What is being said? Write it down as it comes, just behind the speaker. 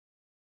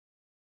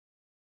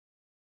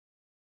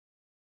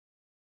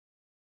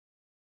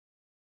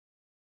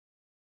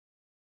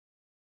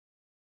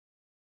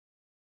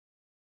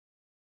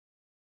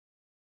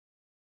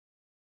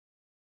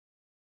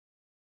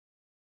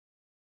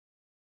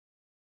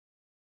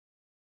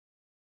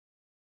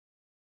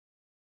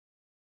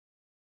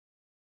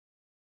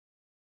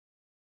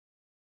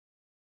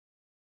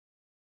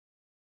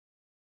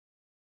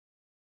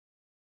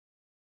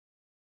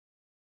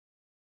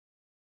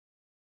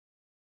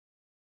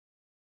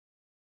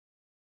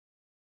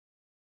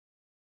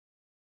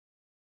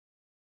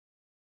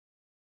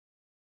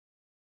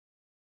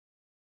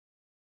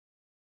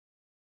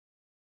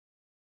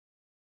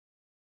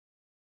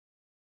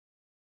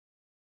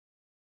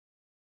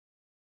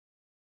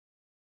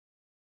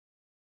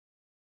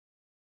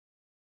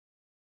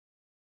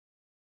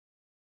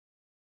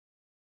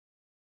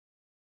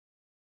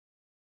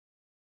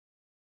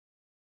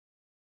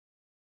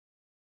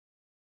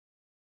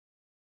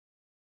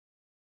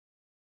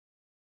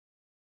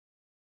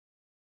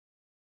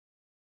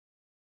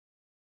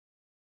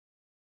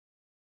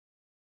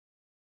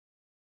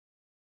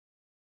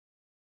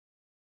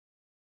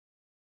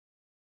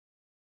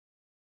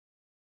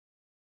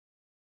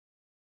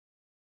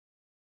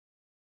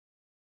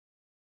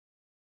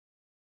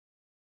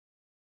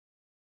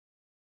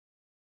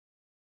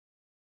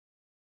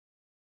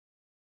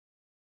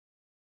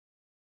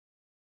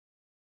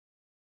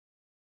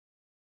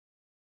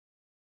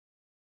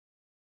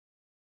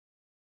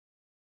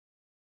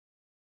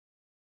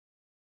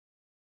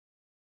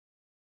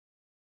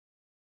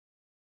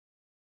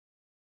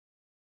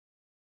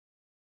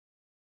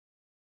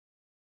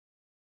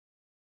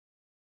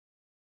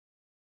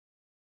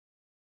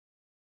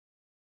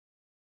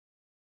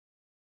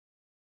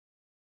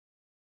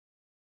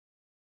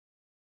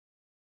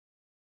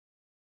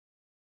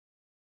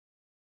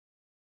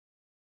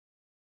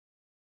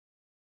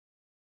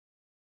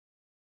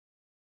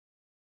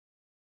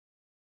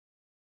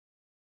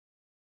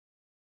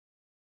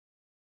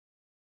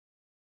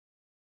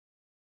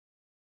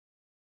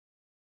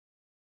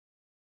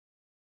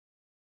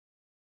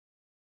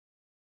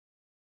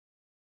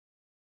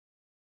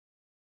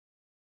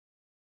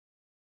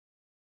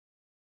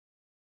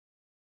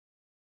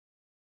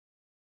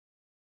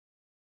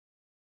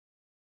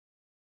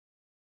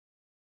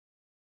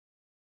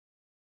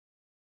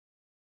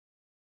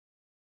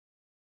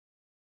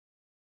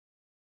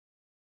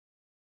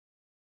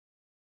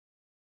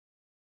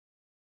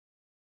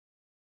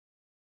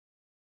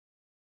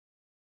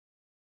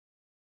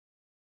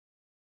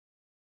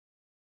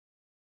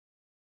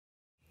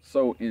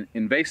So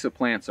invasive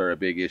plants are a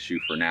big issue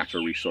for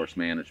natural resource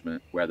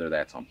management, whether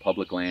that's on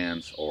public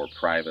lands or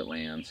private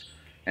lands.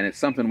 And it's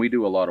something we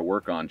do a lot of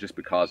work on just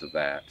because of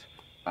that.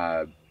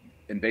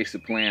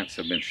 Invasive plants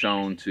have been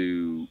shown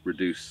to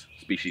reduce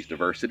species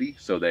diversity,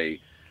 so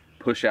they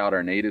push out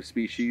our native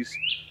species.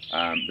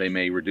 They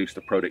may reduce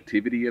the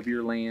productivity of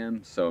your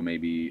land, so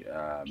maybe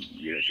as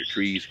your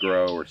trees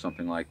grow or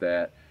something like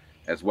that,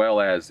 as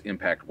well as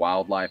impact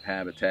wildlife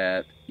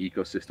habitat,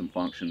 ecosystem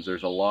functions.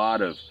 There's a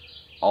lot of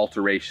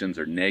alterations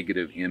or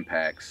negative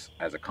impacts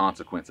as a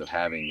consequence of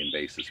having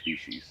invasive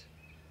species.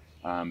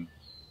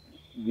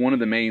 One of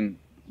the main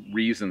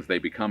reasons they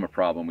become a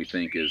problem, we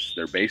think, is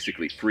they're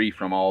basically free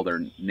from all their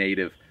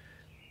native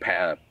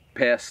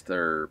pests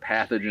or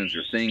pathogens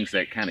or things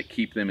that kind of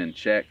keep them in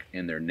check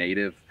in their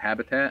native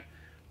habitat.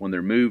 When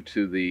they're moved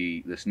to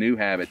this new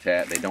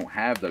habitat, they don't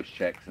have those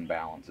checks and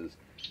balances,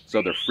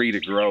 so they're free to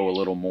grow a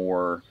little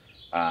more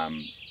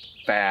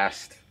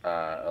fast,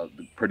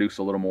 produce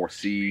a little more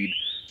seed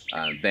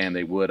than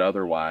they would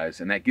otherwise,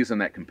 and that gives them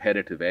that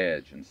competitive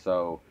edge, and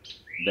so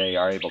they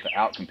are able to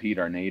outcompete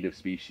our native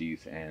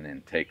species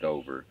and take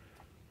over.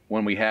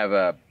 When we have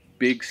a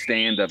big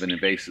stand of an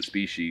invasive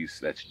species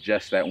that's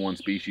just that one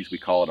species, we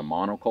call it a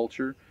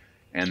monoculture.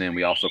 And then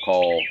we also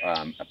call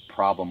a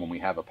problem when we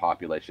have a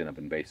population of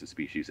invasive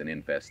species an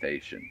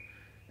infestation.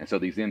 And so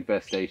these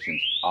infestations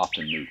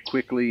often move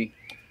quickly,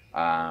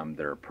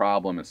 they're a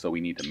problem, and so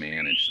we need to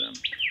manage them.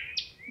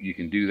 You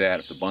can do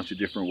that a bunch of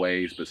different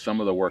ways, but some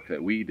of the work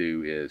that we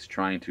do is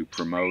trying to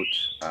promote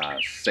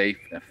safe,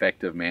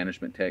 effective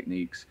management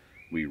techniques.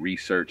 We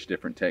research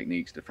different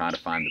techniques to try to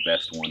find the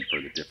best one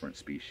for the different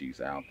species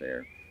out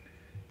there.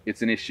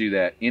 It's an issue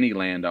that any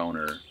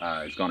landowner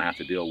is going to have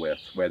to deal with,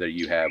 whether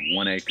you have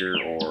 1 acre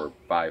or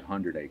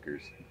 500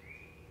 acres.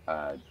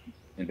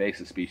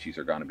 Invasive species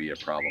are going to be a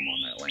problem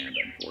on that land,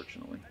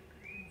 unfortunately.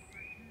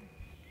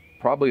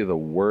 Probably the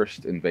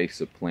worst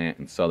invasive plant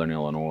in southern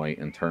Illinois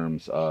in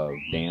terms of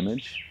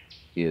damage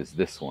is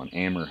this one,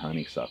 Amur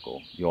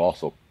honeysuckle. You'll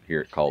also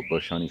hear it called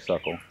bush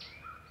honeysuckle.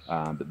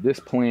 But this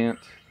plant,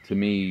 to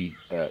me,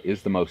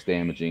 is the most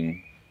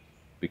damaging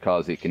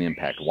because it can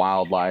impact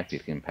wildlife,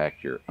 it can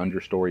impact your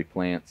understory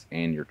plants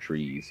and your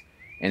trees.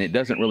 And it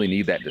doesn't really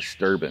need that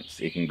disturbance.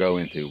 It can go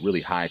into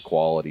really high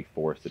quality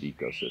forested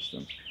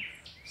ecosystems.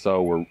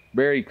 So we're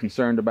very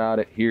concerned about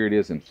it. Here it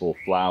is in full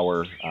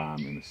flower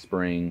in the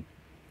spring.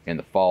 In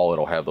the fall,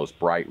 it'll have those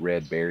bright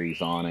red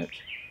berries on it.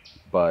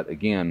 But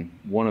again,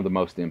 one of the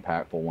most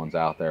impactful ones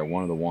out there,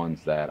 one of the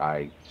ones that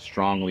I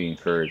strongly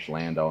encourage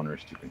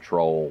landowners to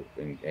control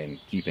and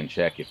keep in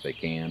check if they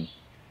can.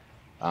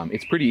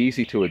 It's pretty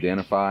easy to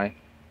identify.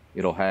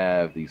 It'll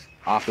have these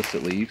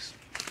opposite leaves,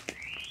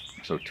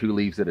 so 2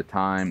 leaves at a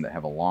time that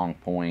have a long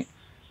point.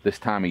 This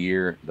time of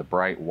year, the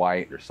bright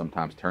white or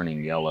sometimes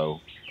turning yellow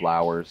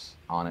flowers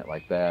on it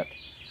like that.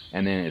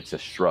 And then it's a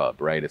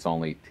shrub, right? It's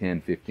only 10,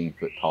 15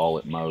 foot tall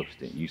at most.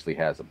 It usually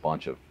has a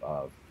bunch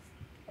of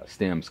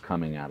stems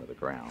coming out of the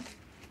ground.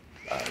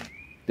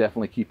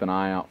 Definitely keep an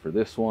eye out for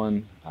this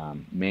one.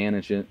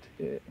 Managing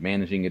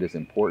it is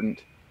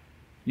important.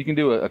 You can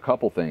do a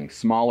couple things.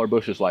 Smaller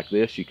bushes like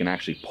this, you can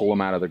actually pull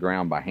them out of the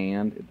ground by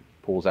hand. It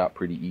pulls out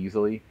pretty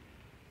easily.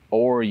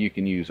 Or you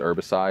can use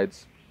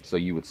herbicides. So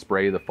you would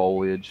spray the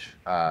foliage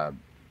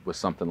with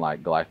something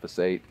like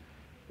glyphosate,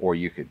 or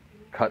you could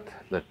cut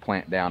the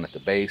plant down at the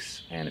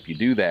base, and if you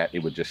do that, it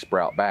would just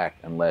sprout back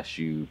unless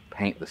you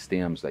paint the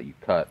stems that you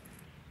cut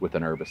with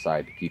an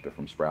herbicide to keep it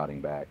from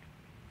sprouting back.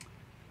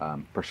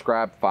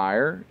 Prescribed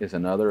fire is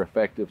another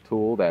effective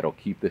tool that'll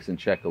keep this in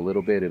check a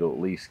little bit. It'll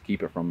at least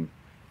keep it from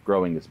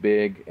growing as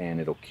big, and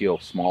it'll kill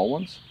small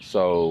ones.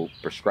 So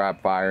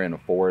prescribed fire in a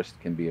forest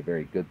can be a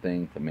very good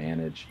thing to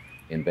manage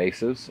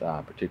invasives,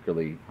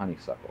 particularly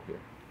honeysuckle here.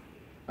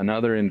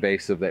 Another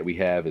invasive that we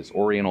have is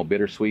Oriental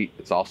bittersweet.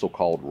 It's also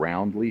called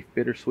round leaf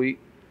bittersweet.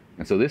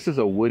 And so this is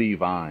a woody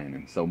vine.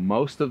 And so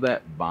most of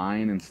that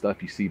vine and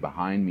stuff you see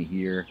behind me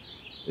here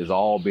is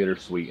all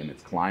bittersweet, and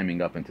it's climbing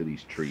up into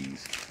these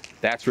trees.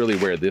 That's really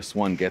where this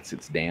one gets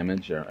its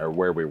damage, or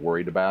where we're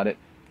worried about it,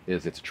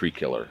 is it's a tree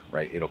killer,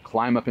 right? It'll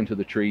climb up into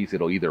the trees.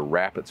 It'll either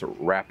wrap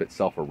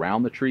itself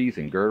around the trees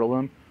and girdle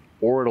them,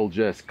 or it'll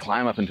just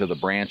climb up into the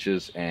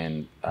branches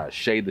and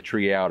shade the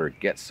tree out, or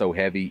get so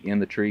heavy in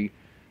the tree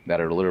that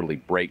it'll literally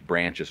break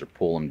branches or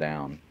pull them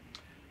down.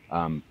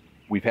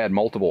 We've had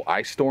multiple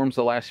ice storms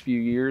the last few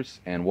years,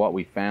 and what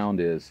we found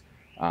is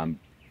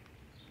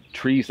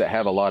trees that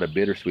have a lot of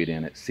bittersweet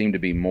in it seem to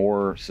be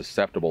more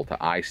susceptible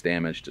to ice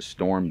damage, to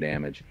storm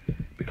damage,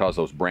 because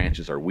those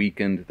branches are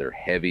weakened, they're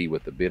heavy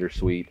with the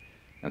bittersweet,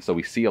 and so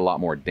we see a lot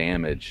more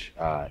damage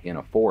in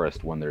a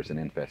forest when there's an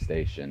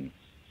infestation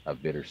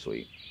of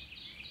bittersweet.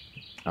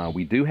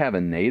 We do have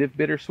a native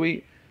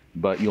bittersweet,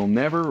 but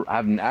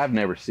I've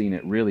never seen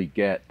it really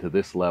get to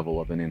this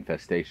level of an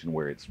infestation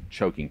where it's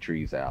choking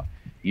trees out.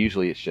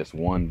 Usually it's just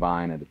one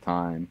vine at a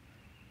time.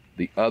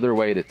 The other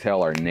way to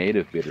tell our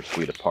native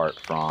bittersweet apart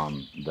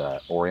from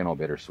the Oriental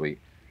bittersweet,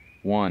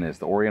 one is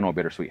the Oriental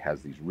bittersweet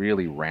has these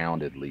really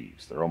rounded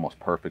leaves. They're almost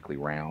perfectly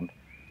round,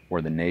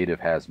 where the native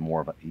has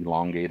more of an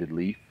elongated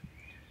leaf.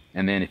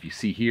 And then if you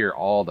see here,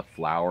 all the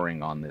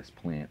flowering on this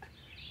plant,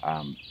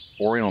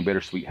 Oriental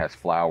Bittersweet has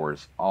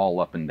flowers all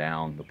up and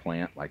down the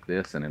plant like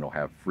this, and it'll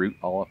have fruit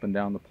all up and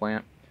down the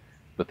plant.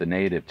 But the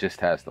native just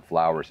has the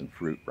flowers and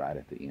fruit right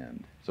at the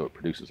end. So it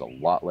produces a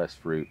lot less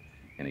fruit,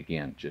 and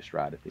again, just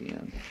right at the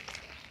end.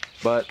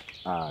 But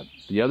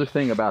the other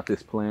thing about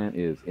this plant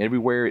is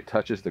everywhere it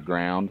touches the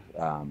ground,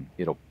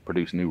 it'll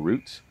produce new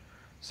roots.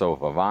 So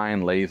if a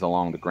vine lays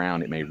along the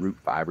ground, it may root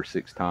 5 or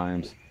 6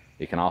 times.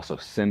 It can also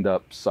send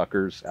up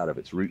suckers out of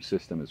its root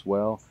system as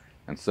well.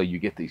 And so you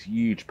get these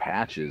huge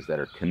patches that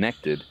are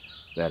connected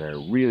that are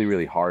really,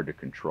 really hard to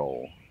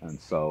control. And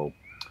so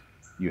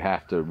you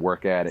have to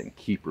work at it and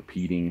keep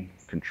repeating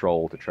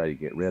control to try to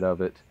get rid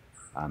of it.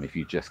 If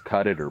you just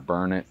cut it or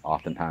burn it,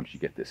 oftentimes you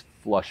get this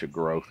flush of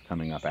growth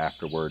coming up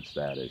afterwards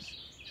that is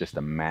just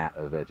a mat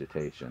of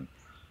vegetation.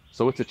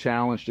 So it's a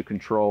challenge to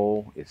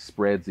control. It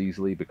spreads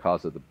easily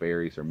because of the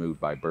berries are moved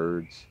by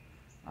birds.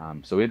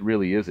 So it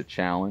really is a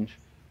challenge.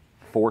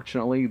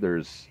 Fortunately,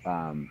 there's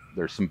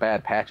some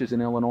bad patches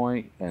in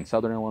Illinois and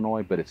southern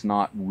Illinois, but it's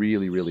not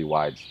really, really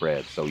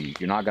widespread. So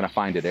you're not going to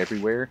find it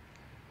everywhere.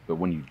 But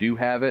when you do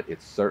have it,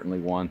 it's certainly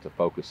one to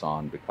focus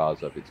on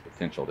because of its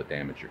potential to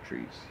damage your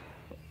trees.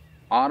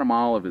 Autumn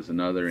olive is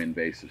another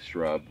invasive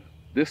shrub.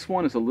 This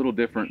one is a little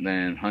different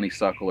than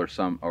honeysuckle or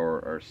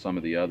some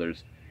of the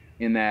others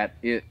in that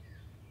it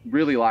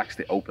really likes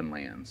the open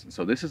lands. And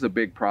so this is a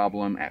big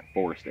problem at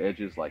forest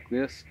edges like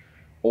this,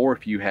 or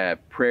if you have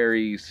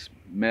prairies,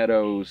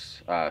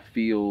 meadows,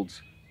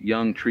 fields,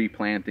 young tree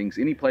plantings,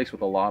 any place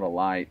with a lot of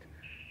light,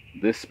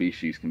 this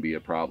species can be a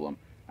problem.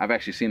 I've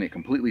actually seen it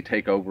completely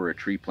take over a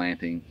tree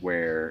planting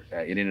where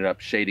it ended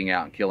up shading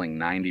out and killing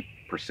 90%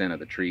 of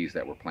the trees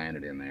that were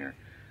planted in there.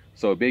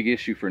 So a big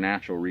issue for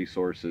natural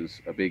resources,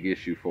 a big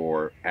issue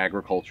for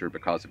agriculture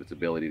because of its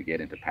ability to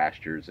get into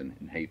pastures and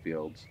hay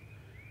fields.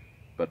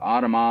 But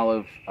autumn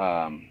olive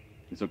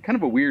is a kind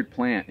of a weird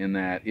plant in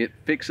that it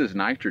fixes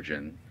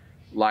nitrogen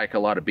like a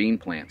lot of bean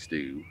plants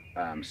do.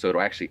 So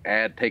it'll actually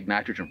take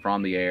nitrogen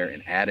from the air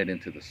and add it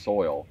into the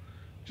soil,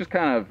 which is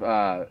kind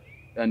of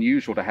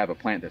unusual to have a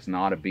plant that's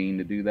not a bean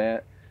to do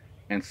that.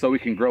 And so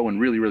it can grow in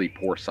really, really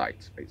poor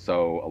sites.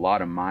 So a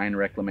lot of mine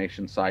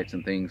reclamation sites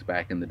and things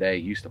back in the day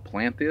used to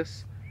plant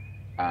this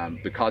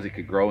because it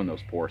could grow in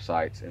those poor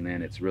sites, and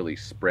then it's really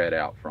spread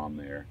out from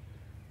there.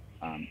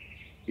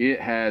 It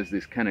has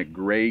this kind of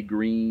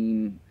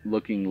gray-green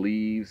looking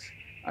leaves.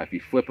 If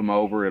you flip them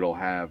over, it'll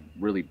have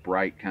really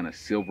bright kind of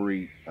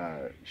silvery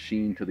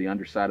sheen to the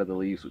underside of the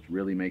leaves, which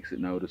really makes it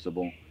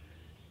noticeable.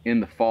 In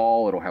the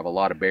fall, it'll have a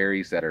lot of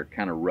berries that are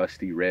kind of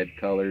rusty red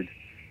colored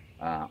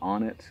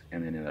on it.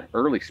 And then in the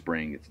early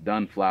spring, it's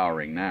done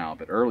flowering now,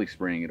 but early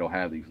spring, it'll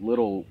have these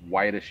little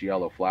whitish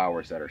yellow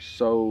flowers that are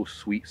so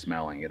sweet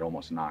smelling, it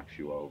almost knocks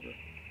you over.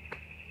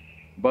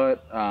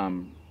 But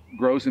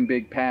grows in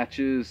big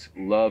patches,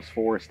 loves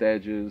forest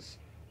edges,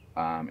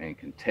 and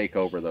can take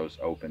over those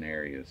open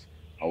areas.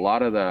 A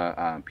lot of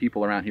the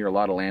people around here, a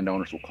lot of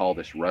landowners will call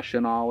this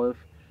Russian olive.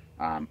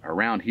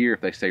 Around here,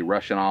 if they say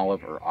Russian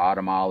olive or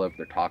autumn olive,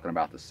 they're talking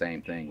about the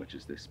same thing, which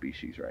is this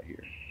species right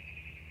here.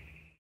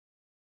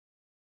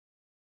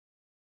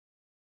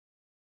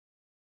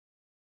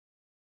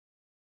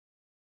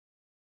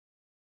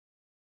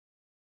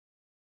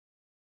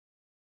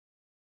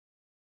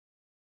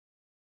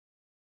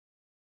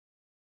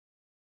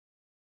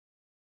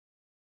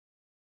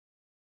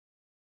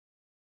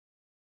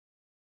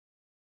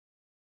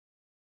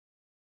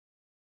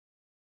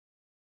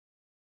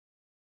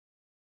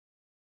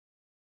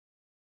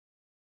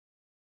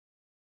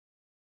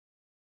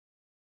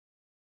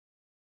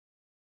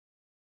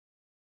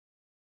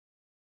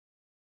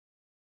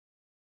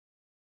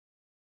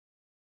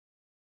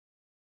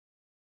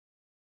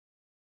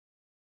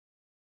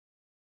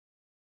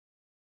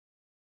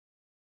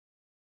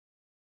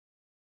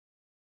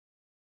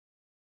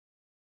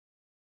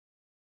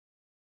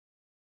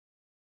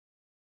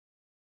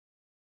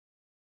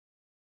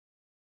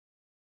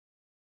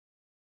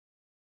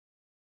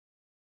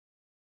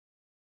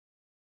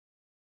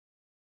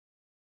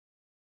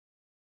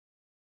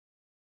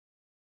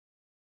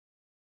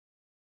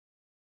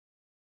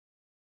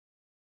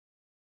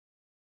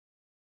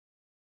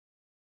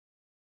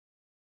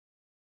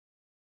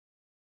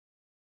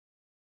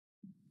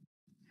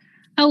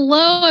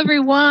 Hello,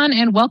 everyone,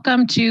 and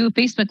welcome to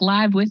Facebook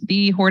Live with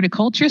the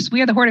Horticulturists.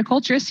 We are the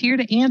Horticulturists here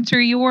to answer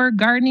your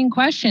gardening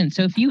questions.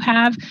 So if you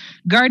have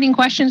gardening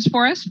questions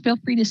for us, feel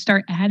free to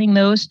start adding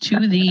those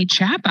to the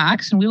chat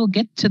box, and we will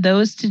get to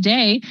those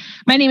today.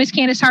 My name is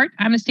Candice Hart.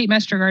 I'm a State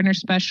Master Gardener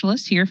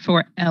Specialist here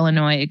for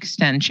Illinois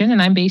Extension,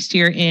 and I'm based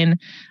here in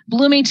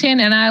Bloomington,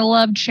 and I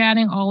love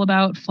chatting all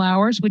about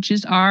flowers, which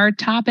is our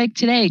topic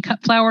today,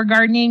 cut flower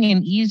gardening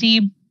and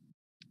easy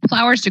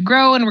flowers to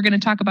grow, and we're going to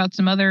talk about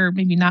some other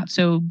maybe not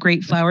so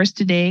great flowers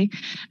today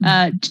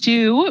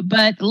too.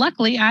 But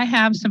luckily, I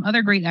have some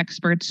other great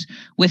experts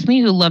with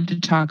me who love to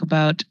talk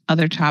about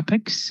other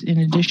topics in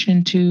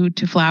addition to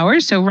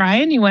flowers. So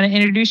Ryan, you want to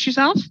introduce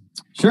yourself?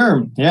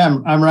 Sure. Yeah,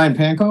 I'm Ryan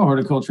Pankow,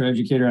 horticulture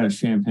educator out of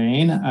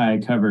Champaign. I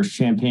cover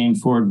Champaign,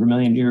 Ford,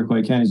 Vermilion,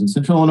 Iroquois counties in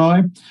central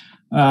Illinois.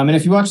 And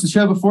if you watched the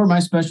show before, my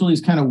specialty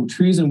is kind of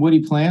trees and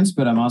woody plants,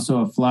 but I'm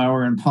also a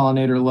flower and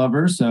pollinator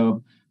lover.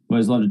 So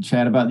always love to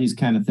chat about these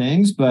kind of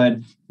things. But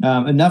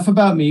enough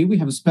about me. We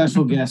have a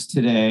special guest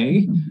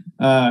today.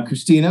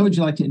 Christina, would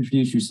you like to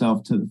introduce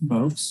yourself to the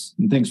folks?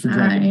 And thanks for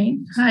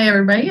joining. Hi,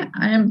 everybody.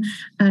 I'm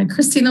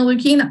Christina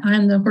Lueking.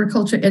 I'm the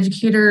horticulture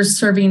educator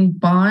serving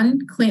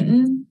Bond,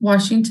 Clinton,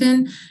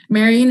 Washington,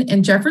 Marion,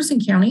 and Jefferson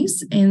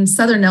counties in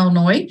southern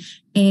Illinois.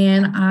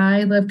 And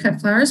I love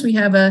cut flowers. We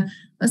have a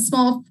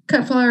small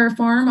cut flower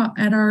farm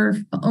at our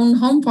own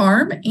home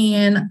farm.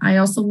 And I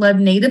also love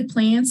native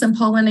plants and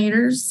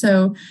pollinators.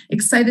 So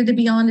excited to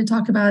be on to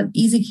talk about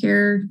easy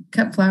care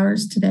cut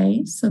flowers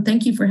today. So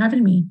thank you for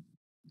having me.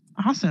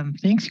 Awesome.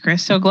 Thanks,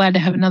 Chris. So glad to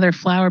have another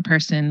flower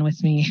person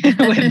with me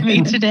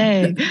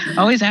today.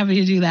 Always happy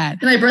to do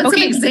that. And I brought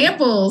some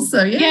examples.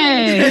 So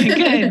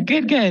yay.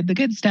 Good. The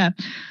good stuff.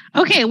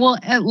 Okay. Well,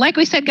 like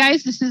we said,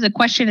 guys, this is a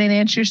question and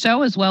answer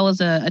show as well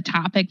as a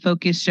topic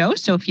focused show.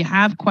 So if you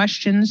have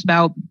questions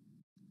about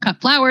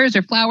cut flowers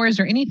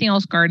or anything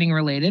else gardening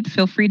related,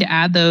 feel free to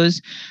add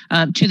those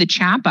to the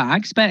chat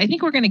box. But I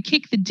think we're going to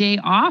kick the day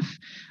off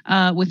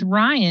with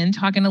Ryan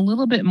talking a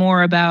little bit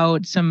more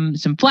about some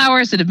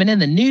flowers that have been in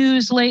the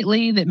news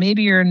lately that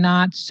maybe are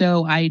not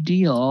so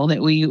ideal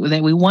that we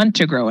want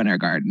to grow in our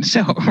garden.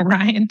 So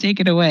Ryan, take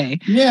it away.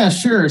 Yeah,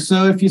 sure.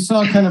 So if you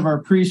saw kind of our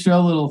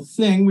pre-show little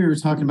thing, we were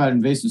talking about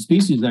invasive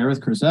species there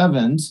with Chris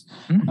Evans.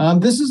 Mm-hmm.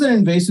 This is an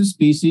invasive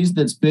species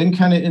that's been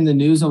kind of in the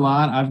news a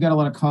lot. I've got a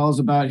lot of calls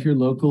about it here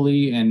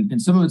locally,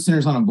 and some of it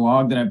centers on a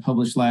blog that I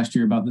published last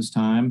year about this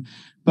time.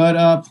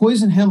 But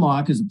poison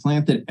hemlock is a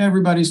plant that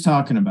everybody's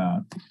talking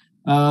about.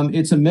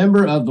 It's a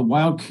member of the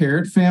wild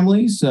carrot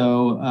family.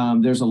 So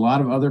there's a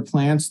lot of other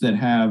plants that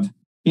have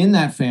in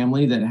that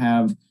family that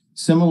have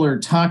similar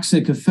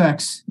toxic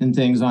effects and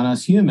things on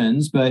us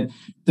humans, but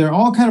they're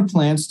all kind of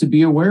plants to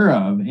be aware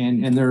of.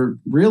 And they're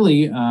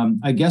really,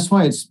 I guess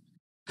why it's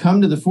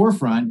come to the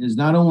forefront is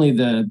not only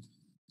the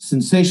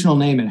sensational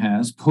name it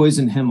has,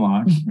 poison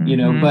hemlock,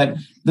 but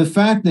the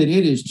fact that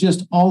it is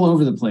just all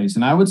over the place.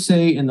 And I would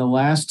say in the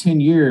last 10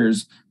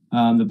 years,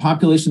 the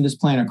population of this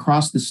plant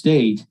across the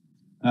state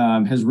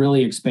has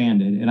really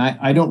expanded. And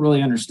I don't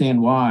really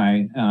understand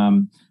why.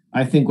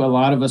 I think a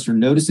lot of us are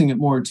noticing it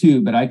more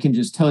too, but I can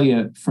just tell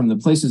you from the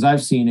places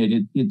I've seen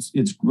it,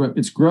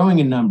 it's growing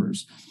in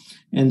numbers.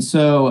 And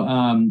so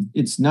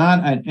it's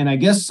not, and I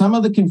guess some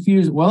of the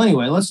confusion, well,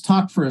 anyway, let's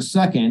talk for a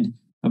second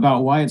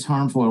about why it's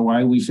harmful or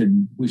why we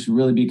should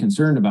really be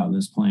concerned about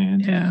this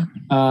plant. Yeah.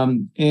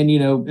 And,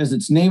 as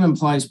its name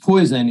implies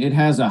poison, it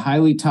has a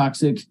highly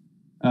toxic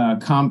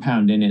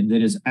compound in it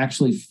that is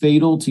actually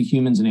fatal to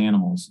humans and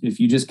animals if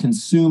you just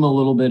consume a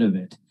little bit of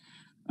it.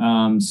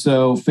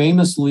 So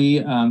famously,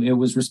 it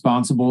was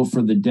responsible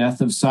for the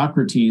death of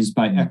Socrates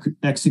by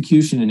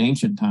execution in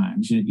ancient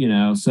times, in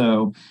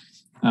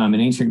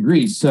ancient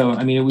Greece. So,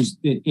 I mean,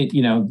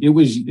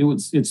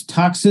 its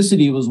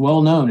toxicity was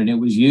well known, and it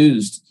was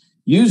used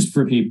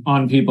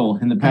on people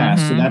in the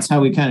past. So that's how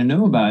we kind of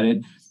know about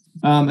it.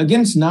 Again,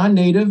 it's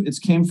non-native. It's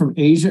came from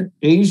Asia,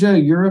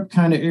 Europe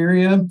kind of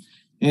area,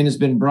 and has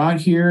been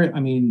brought here.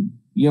 I mean,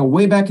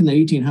 way back in the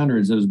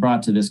 1800s, it was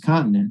brought to this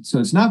continent. So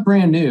it's not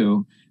brand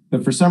new,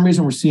 but for some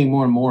reason, we're seeing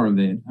more and more of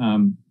it.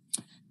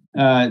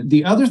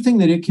 The other thing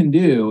that it can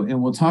do,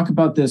 and we'll talk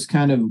about this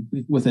kind of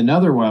with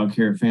another wild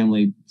carrot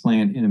family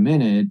plant in a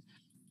minute,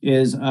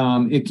 is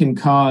it can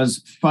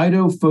cause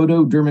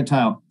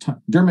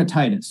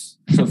phytophotodermatitis.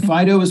 So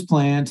phyto is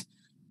plant,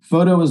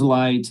 photo is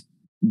light,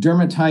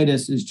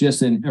 dermatitis is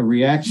just a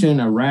reaction,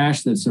 a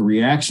rash that's a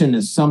reaction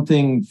to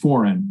something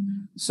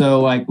foreign. So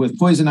like with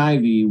poison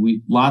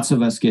ivy, lots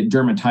of us get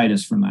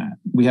dermatitis from that.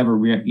 We have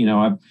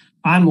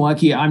I'm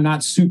lucky I'm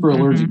not super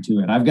allergic to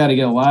it. I've got to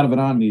get a lot of it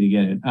on me to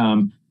get it.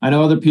 I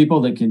know other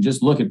people that can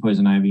just look at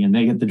poison ivy and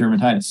they get the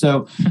dermatitis.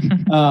 So,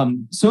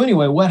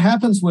 anyway, what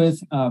happens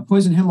with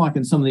poison hemlock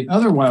and some of the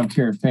other wild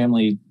carrot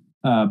family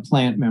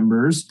plant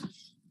members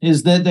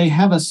is that they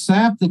have a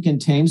sap that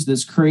contains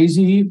this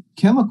crazy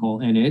chemical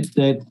in it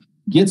that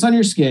gets on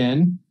your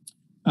skin.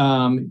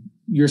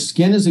 Your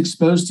skin is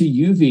exposed to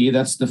UV.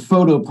 That's the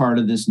photo part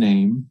of this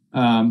name.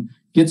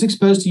 Gets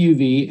exposed to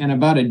UV, and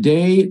about a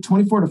day,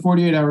 24 to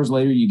 48 hours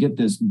later, you get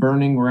this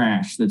burning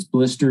rash that's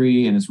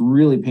blistery and it's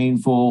really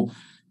painful,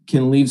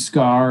 can leave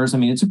scars. I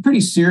mean, it's a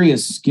pretty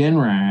serious skin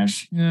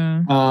rash.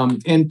 Yeah.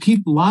 And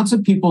lots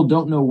of people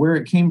don't know where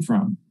it came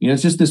from.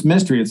 It's just this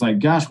mystery. It's like,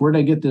 gosh, where'd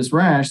I get this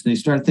rash? They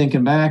start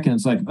thinking back and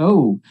it's like,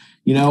 oh,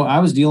 I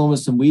was dealing with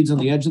some weeds on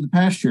the edge of the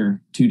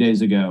pasture 2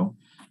 days ago.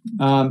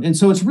 And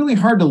so it's really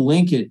hard to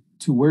link it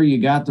to where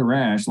you got the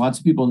rash. Lots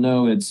of people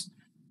know it's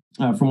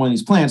from one of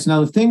these plants.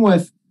 Now, the thing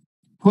with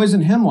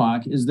poison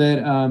hemlock is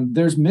that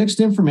there's mixed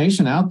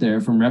information out there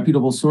from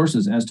reputable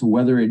sources as to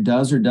whether it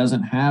does or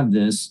doesn't have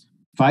this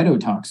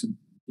phytotoxin,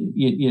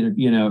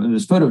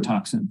 this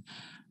phototoxin.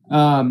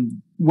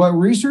 What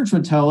research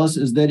would tell us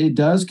is that it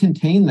does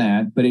contain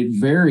that, but it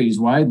varies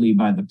widely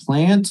by the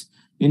plant,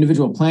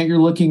 individual plant you're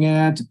looking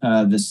at,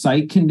 the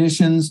site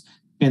conditions,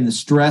 and the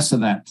stress of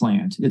that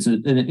plant.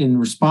 In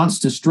response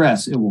to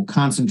stress, it will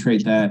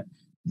concentrate that.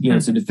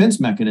 It's a defense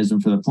mechanism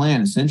for the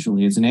plant,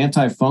 essentially. It's an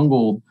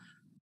antifungal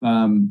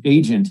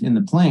agent in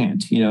the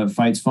plant. It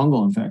fights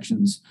fungal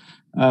infections.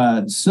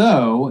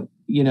 So,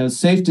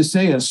 safe to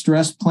say a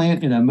stressed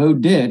plant in a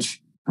mowed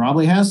ditch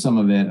probably has some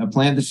of it. A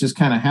plant that's just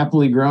kind of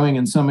happily growing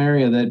in some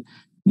area that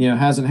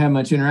hasn't had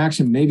much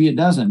interaction, maybe it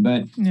doesn't.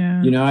 But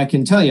I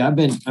can tell you, I've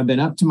been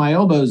up to my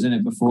elbows in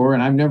it before,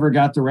 and I've never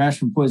got the rash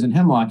from poison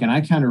hemlock. And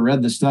I kind of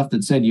read the stuff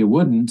that said you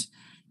wouldn't,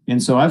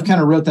 and so I've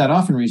kind of wrote that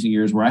off in recent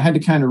years, where I had to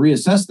kind of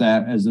reassess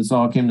that as this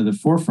all came to the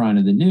forefront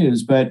of the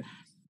news. But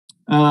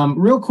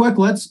real quick,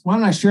 why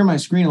don't I share my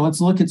screen and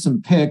let's look at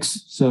some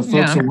pics, so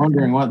folks are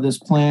wondering what this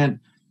plant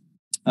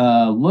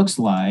looks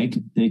like,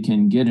 they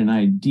can get an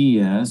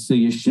idea. So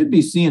you should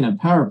be seeing a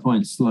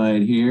PowerPoint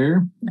slide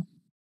here.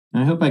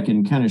 I hope I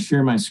can kind of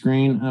share my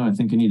screen. Oh, I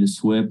think I need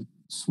to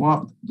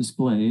swap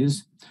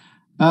displays.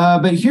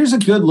 But here's a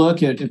good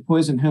look at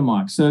poison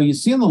hemlock. So you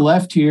see on the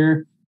left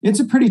here, it's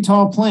a pretty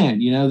tall plant.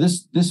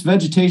 This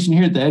vegetation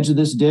here at the edge of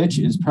this ditch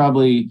is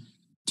probably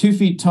 2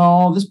 feet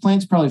tall. This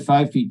plant's probably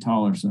 5 feet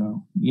tall or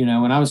so.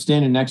 When I was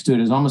standing next to it,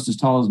 it was almost as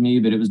tall as me,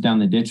 but it was down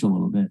the ditch a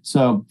little bit.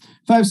 So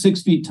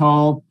 5-6 feet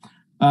tall.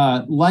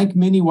 Like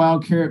many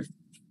wild carrot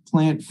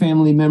plant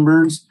family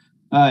members,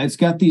 it's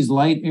got these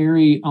light,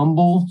 airy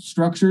umbel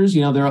structures.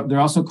 They're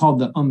also called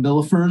the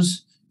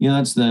umbellifers.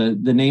 That's the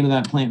name of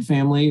that plant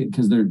family,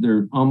 because they're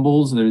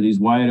umbels. They're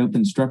these wide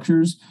open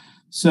structures.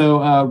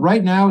 So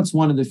right now, it's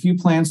one of the few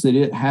plants that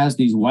it has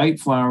these white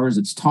flowers.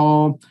 It's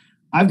tall.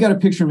 I've got a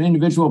picture of an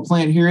individual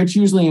plant here. It's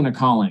usually in a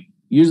colony.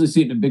 You usually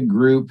see it in a big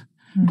group.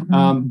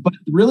 But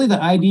really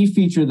the ID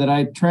feature that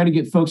I try to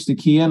get folks to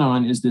key in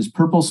on is this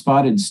purple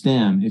spotted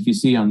stem. If you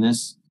see on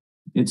this,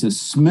 it's a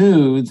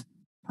smooth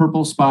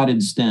purple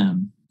spotted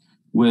stem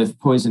with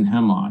poison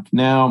hemlock.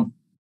 Now,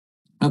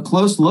 a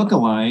close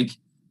lookalike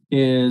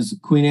is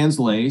Queen Anne's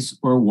lace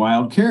or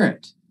wild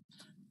carrot.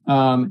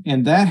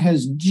 And that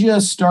has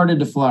just started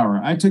to flower.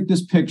 I took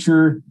this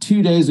picture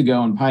 2 days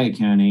ago in Piatt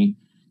County,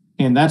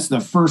 and that's the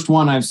first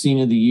one I've seen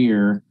of the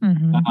year.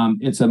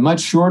 It's a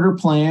much shorter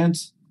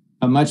plant,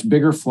 a much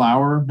bigger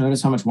flower.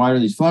 Notice how much wider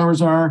these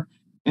flowers are.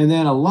 And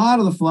then a lot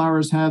of the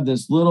flowers have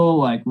this little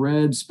like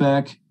red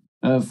speck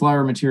of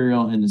flower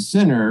material in the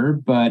center.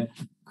 But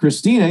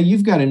Christina,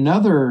 you've got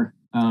another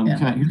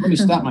let me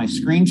stop my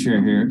screen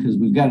share here, because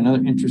we've got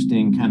another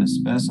interesting kind of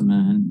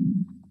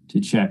specimen to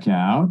check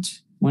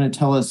out. Want to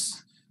tell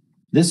us,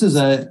 this is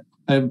an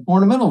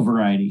ornamental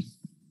variety.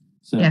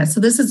 So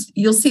this is,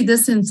 you'll see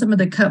this in some of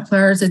the cut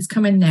flowers. It's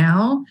coming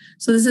now.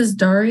 So this is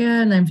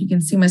Daria, and if you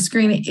can see my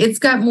screen, it's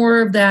got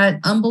more of that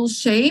umbel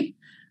shape,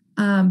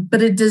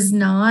 but it does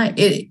not,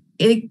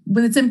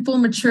 when it's in full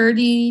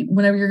maturity,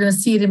 whenever you're going to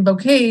see it in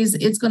bouquets,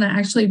 it's going to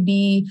actually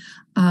be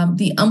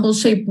the umbel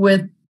shape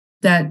with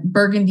that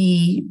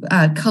burgundy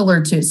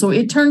color to it. So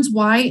it turns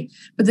white,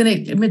 but then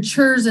it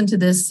matures into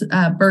this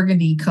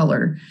burgundy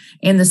color,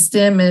 and the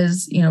stem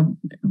is,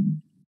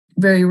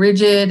 very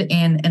rigid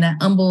and it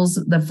umbels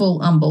the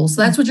full umbel.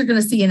 So that's what you're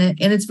going to see in it.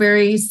 And it's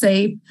very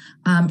safe.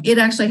 It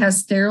actually has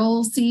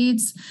sterile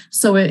seeds.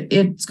 So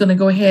it's going to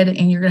go ahead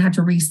and you're going to have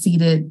to reseed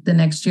it the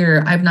next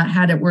year. I've not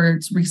had it where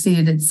it's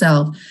reseeded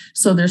itself.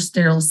 So there's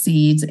sterile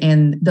seeds,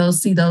 and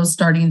those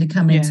starting to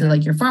come into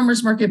like your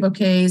farmer's market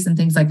bouquets and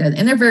things like that.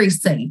 And they're very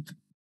safe.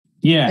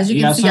 Yeah. As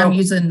you can see, I'm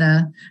using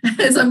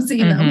as I'm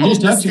seeing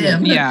the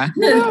stem. Yeah.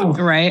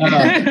 Right.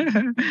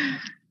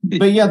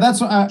 But yeah,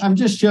 that's what I'm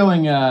just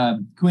showing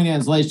Queen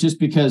Anne's lace, just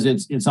because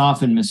it's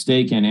often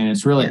mistaken, and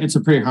it's really it's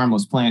a pretty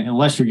harmless plant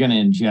unless you're going to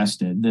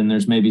ingest it. Then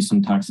there's maybe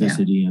some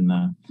toxicity in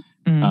the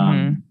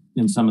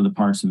in some of the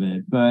parts of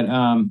it. But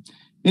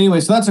anyway,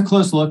 so that's a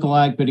close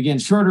lookalike. But again,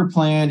 shorter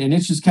plant, and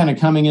it's just kind of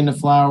coming into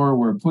flower,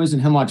 where poison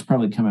hemlock's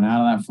probably coming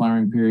out of that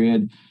flowering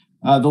period.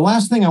 The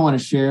last thing I want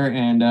to share,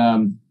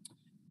 and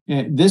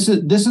this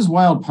is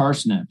wild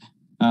parsnip.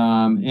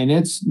 And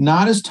it's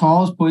not as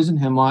tall as poison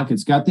hemlock.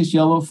 It's got this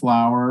yellow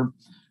flower.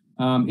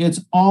 It's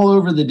all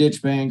over the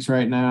ditch banks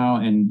right now,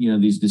 and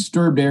these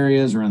disturbed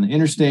areas around the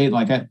interstate.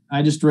 Like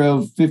I just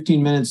drove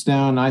 15 minutes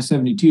down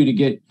I-72 to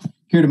get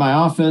here to my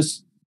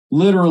office.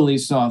 Literally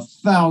saw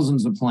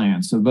thousands of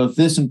plants of both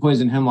this and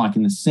poison hemlock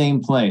in the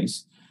same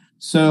place.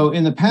 So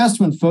in the past,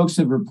 when folks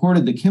have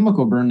reported the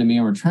chemical burn to me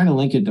and we're trying to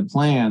link it to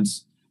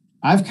plants,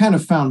 I've kind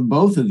of found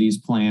both of these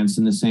plants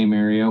in the same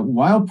area.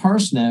 Wild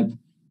parsnip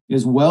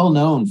is well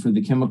known for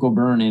the chemical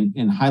burn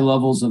and high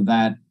levels of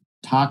that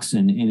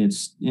toxin in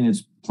its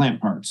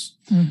plant parts.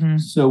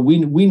 So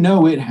we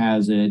know it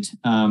has it.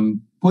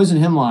 Poison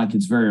hemlock,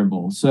 it's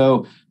variable.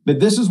 So, but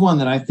this is one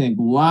that I think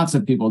lots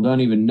of people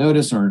don't even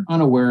notice or are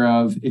unaware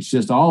of. It's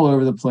just all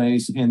over the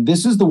place. And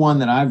this is the one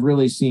that I've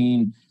really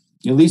seen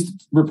at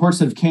least reports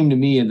that have came to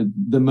me,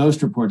 the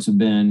most reports have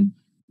been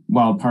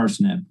wild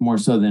parsnip, more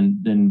so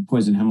than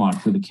poison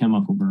hemlock for the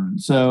chemical burn.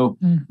 So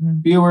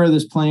be aware of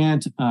this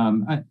plant.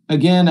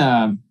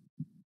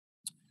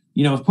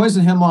 With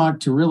poison hemlock,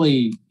 to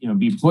really,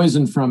 be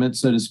poisoned from it,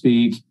 so to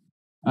speak,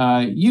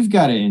 you've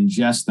got to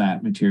ingest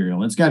that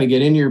material. It's got to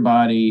get into your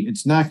body.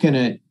 You're not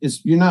going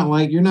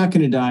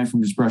to die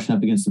from just brushing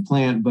up against the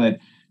plant. But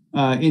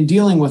in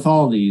dealing with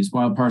all these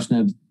wild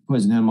parsnip,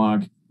 poison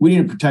hemlock, we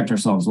need to protect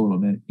ourselves a little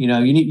bit.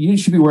 You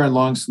should be wearing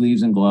long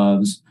sleeves and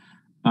gloves,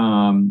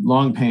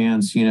 long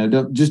pants.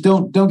 Don't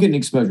get an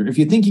exposure. If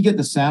you think you get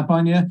the sap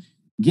on you,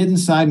 get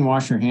inside and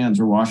wash your hands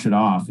or wash it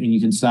off, and you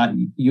can stop.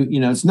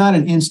 It's not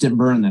an instant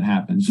burn that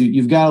happens.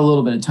 You've got a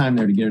little bit of time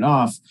there to get it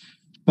off.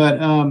 But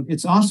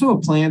it's also a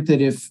plant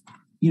that if,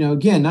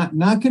 again,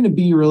 not going to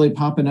be really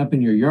popping up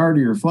in your yard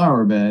or your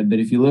flower bed, but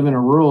if you live in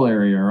a rural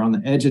area or on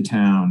the edge of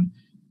town,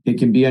 it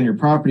can be on your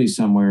property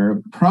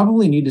somewhere.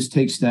 Probably need to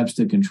take steps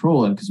to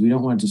control it because we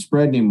don't want it to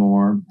spread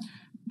anymore.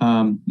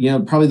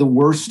 Probably the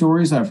worst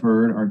stories I've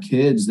heard are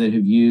kids that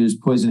have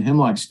used poison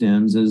hemlock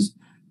stems as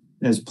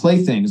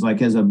playthings,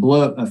 like as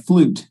a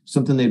flute,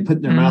 something they'd put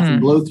in their mouth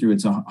and blow through.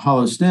 It's a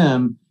hollow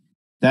stem.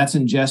 That's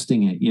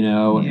ingesting it,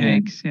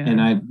 Yikes,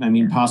 and I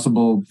mean,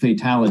 possible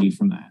fatality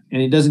from that.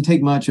 And it doesn't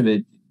take much of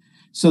it.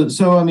 So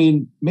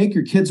make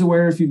your kids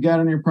aware if you've got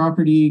it on your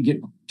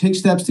property, take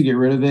steps to get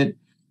rid of it.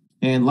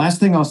 And last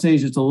thing I'll say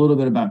is just a little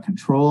bit about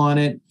control on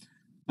it.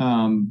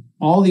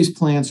 All these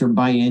plants are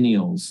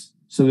biennials.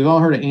 So we've all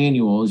heard of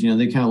annuals,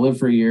 they kind of live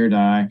for a year,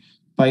 die.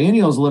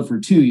 Biennials live for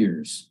 2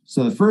 years.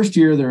 So the first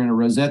year they're in a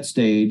rosette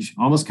stage,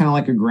 almost kind of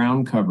like a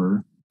ground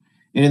cover.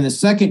 And in the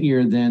second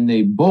year, then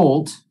they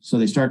bolt. So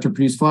they start to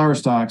produce flower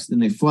stalks, then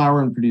they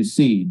flower and produce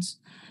seeds.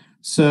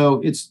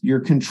 So your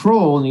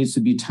control needs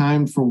to be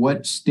timed for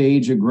what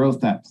stage of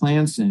growth that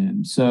plant's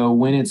in. So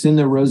when it's in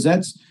the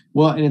rosettes,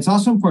 and it's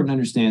also important to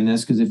understand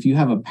this because if you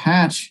have a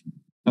patch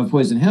of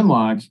poison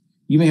hemlock,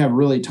 you may have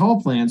really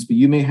tall plants, but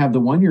you may have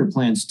the 1-year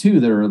plants too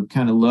that are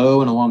kind of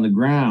low and along the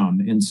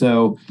ground. And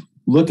so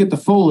look at the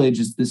foliage;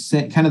 it's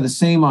kind of the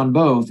same on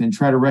both, and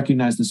try to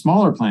recognize the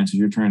smaller plants as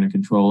you're trying to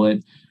control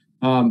it.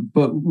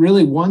 But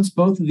really, once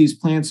both of these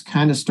plants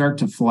kind of start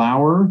to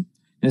flower,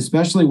 and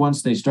especially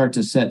once they start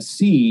to set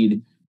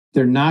seed,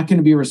 they're not going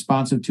to be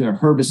responsive to a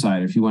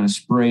herbicide if you want to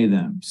spray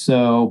them.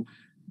 So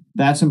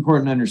that's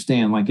important to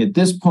understand. Like at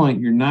this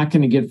point, you're not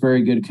going to get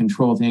very good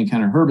control with any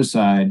kind of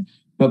herbicide.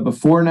 But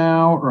before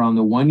now, or on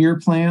the 1-year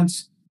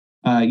plants,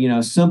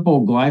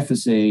 simple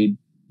glyphosate,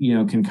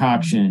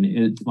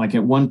 concoction, like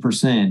at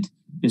 1%,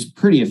 is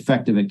pretty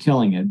effective at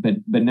killing it.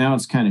 But now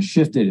it's kind of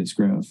shifted its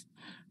growth.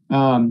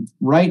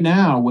 Right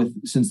now,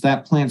 since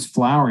that plant's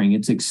flowering,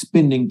 it's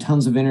expending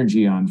tons of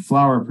energy on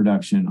flower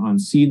production, on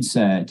seed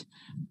set.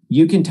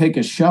 You can take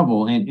a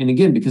shovel, and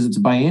again, because it's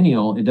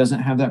biennial, it doesn't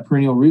have that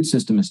perennial root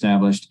system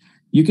established.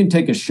 You can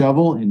take a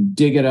shovel and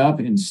dig it up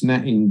and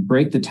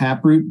break the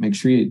taproot. Make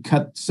sure you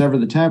sever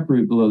the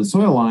taproot below the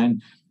soil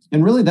line,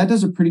 and really that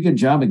does a pretty good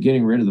job of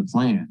getting rid of the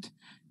plant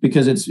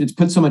because it's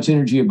put so much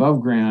energy above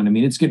ground. I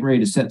mean, it's getting ready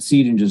to set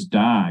seed and just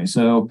die.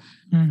 So.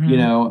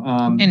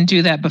 And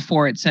do that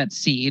before it sets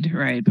seed,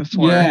 right?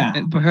 Before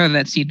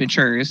that seed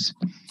matures.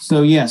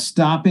 So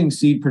stopping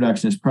seed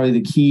production is probably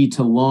the key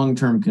to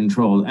long-term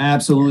control.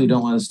 Absolutely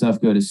don't let the stuff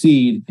go to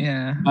seed.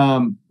 Yeah.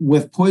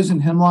 With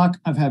poison hemlock,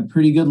 I've had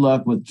pretty good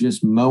luck with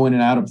just mowing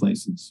it out of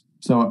places.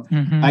 So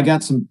I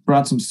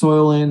brought some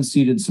soil in,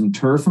 seeded some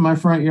turf in my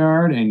front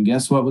yard, and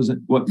guess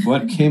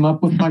what came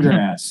up with my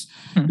grass?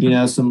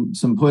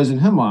 Some poison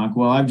hemlock.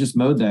 Well, I've just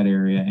mowed that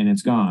area and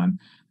it's gone.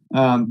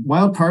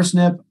 Wild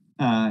parsnip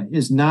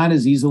is not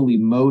as easily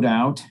mowed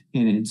out,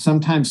 and it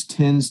sometimes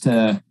tends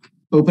to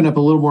open up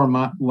a little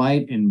more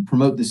light and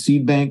promote the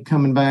seed bank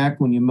coming back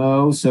when you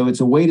mow. So it's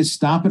a way to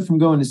stop it from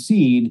going to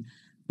seed,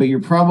 but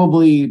you're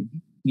probably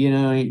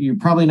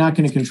not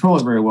going to control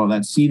it very well.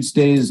 That seed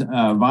stays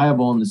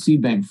viable in the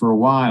seed bank for a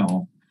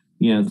while,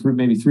 through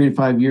maybe 3 to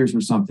 5 years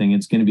or something.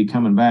 It's going to be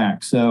coming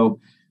back. So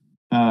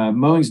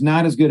mowing's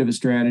not as good of a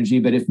strategy,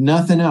 but if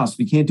nothing else, if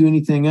you can't do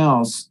anything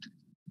else,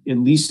 at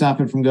least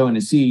stop it from going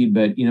to seed.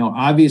 But,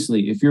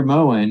 obviously, if you're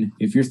mowing,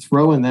 if you're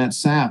throwing that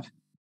sap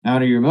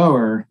out of your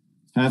mower,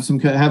 have some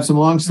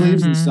long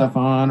sleeves and stuff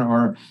on,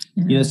 or,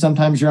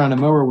 sometimes you're on a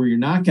mower where you're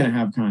not going to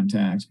have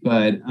contact.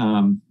 But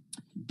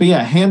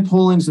hand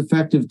pulling is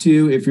effective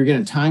too. If you're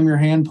going to time your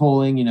hand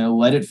pulling,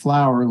 let it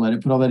flower, let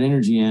it put all that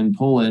energy in,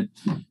 pull it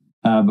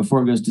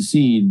before it goes to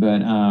seed.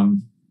 But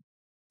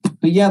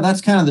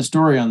that's kind of the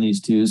story on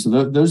these two.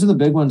 So those are the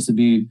big ones to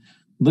be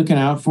looking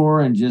out for,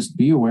 and just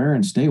be aware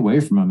and stay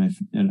away from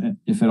them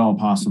if at all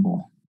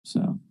possible.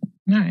 So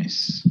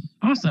nice.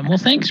 Awesome. Well,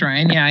 thanks,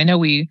 Ryan. Yeah, I know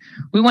we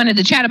wanted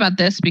to chat about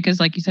this because,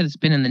 like you said, it's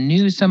been in the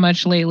news so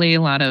much lately.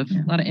 A lot of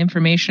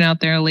information out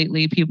there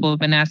lately. People have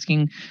been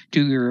asking,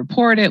 do we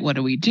report it? What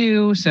do we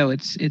do? So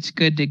it's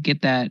good to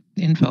get that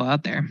info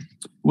out there.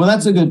 Well,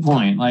 that's a good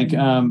point. Like,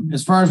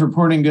 as far as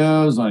reporting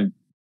goes, like,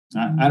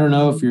 I don't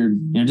know if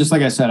just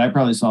like I said, I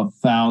probably saw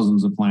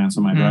thousands of plants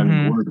on my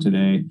driving to work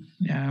today.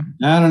 Yeah.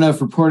 I don't know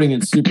if reporting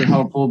it's super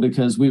helpful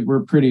because we're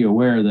pretty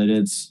aware that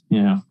it's,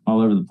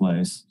 all over the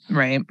place.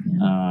 Right.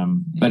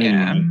 But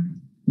anyway,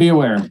 be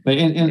aware, but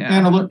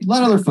and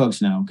let other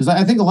folks know, because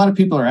I think a lot of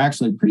people are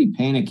actually pretty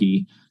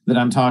panicky that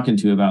I'm talking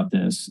to about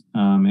this.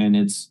 And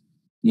it's,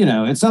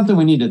 it's something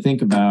we need to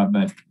think about,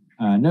 but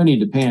no need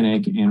to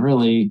panic, and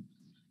really,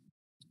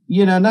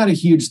 not a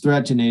huge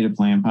threat to native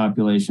plant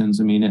populations.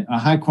 I mean, a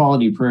high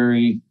quality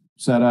prairie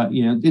setup,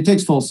 it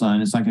takes full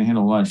sun. It's not going to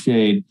handle a lot of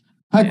shade.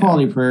 High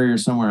quality prairie or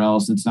somewhere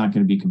else, it's not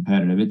going to be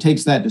competitive. It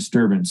takes that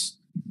disturbance,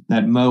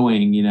 that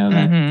mowing,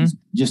 that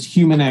just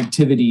human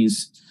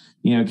activities,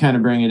 kind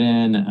of bring it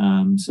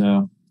in.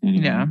 So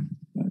anyway. Yeah.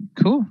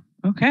 Cool.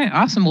 Okay.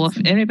 Awesome. Well, if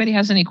anybody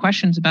has any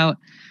questions about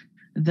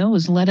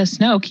those, let us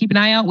know. Keep an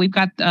eye out. We've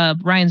got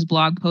Brian's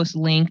blog post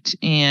linked,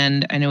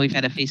 and I know we've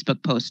had a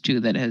Facebook post too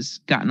that has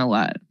gotten a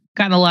lot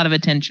of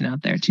attention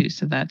out there too.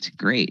 So that's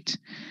great.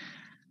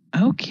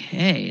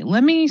 Okay.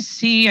 Let me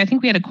see. I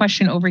think we had a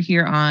question over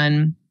here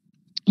on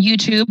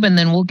YouTube, and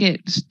then we'll get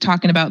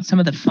talking about some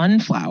of the fun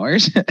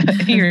flowers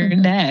here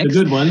next.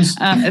 The good ones.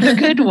 The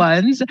good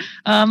ones.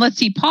 Let's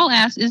see. Paul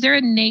asks, is there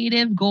a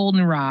native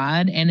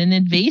goldenrod and an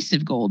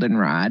invasive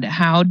goldenrod?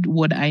 How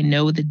would I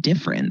know the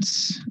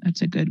difference?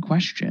 That's a good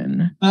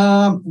question.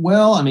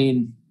 Well, I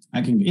mean,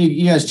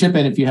 you guys chip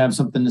in if you have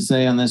something to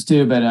say on this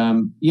too, but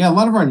a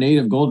lot of our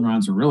native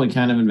goldenrods are really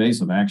kind of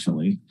invasive,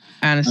 actually.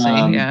 Honestly,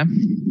 yeah.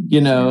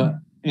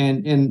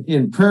 And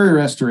in prairie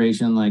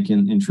restoration, like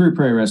in true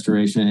prairie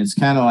restoration, it's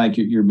kind of like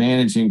you're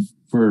managing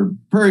for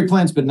prairie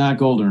plants, but not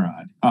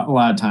goldenrod a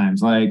lot of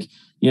times. Like,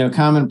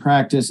 common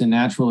practice in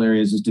natural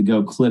areas is to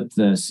go clip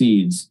the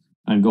seeds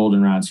on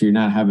goldenrod, so you're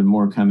not having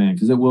more come in,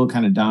 because it will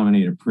kind of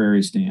dominate a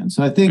prairie stand.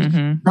 So I think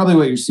probably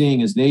what you're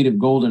seeing is native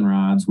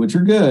goldenrods, which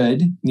are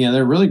good.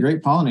 They're really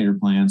great pollinator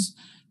plants,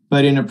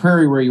 but in a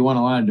prairie where you want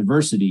a lot of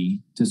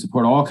diversity to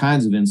support all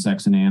kinds of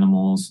insects and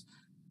animals,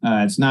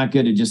 it's not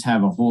good to just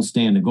have a whole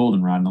stand of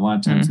goldenrod. And a lot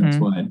of times that's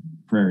what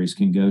prairies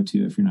can go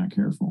to if you're not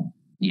careful.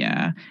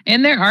 Yeah.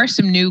 And there are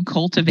some new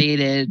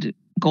cultivated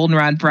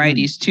goldenrod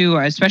varieties too,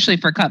 especially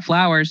for cut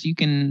flowers.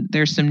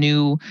 There's some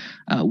new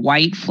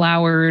white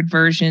flowered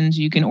versions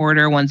you can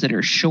order, ones that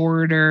are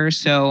shorter.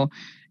 So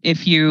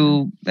if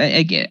you,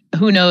 again,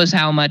 who knows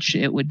how much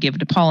it would give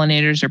to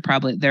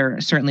pollinators,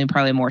 they're certainly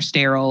probably more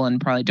sterile and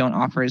probably don't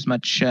offer as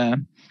much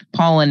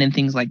pollen and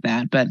things like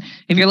that. But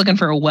if you're looking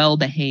for a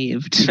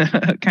well-behaved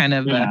kind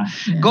of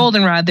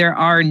goldenrod, there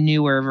are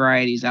newer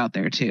varieties out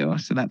there too.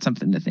 So that's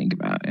something to think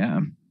about.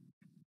 Yeah.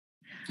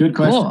 Good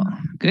question. Cool.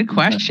 Good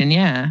question.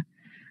 Yeah.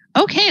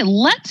 Okay,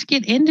 let's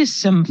get into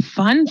some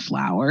fun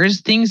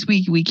flowers, things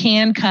we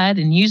can cut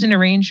and use in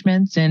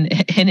arrangements and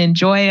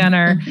enjoy on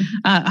our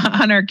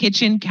on our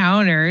kitchen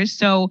counters.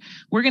 So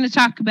we're going to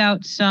talk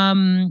about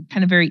some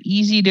kind of very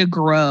easy to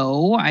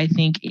grow, I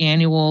think,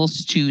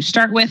 annuals to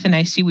start with. And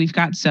I see we've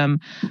got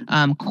some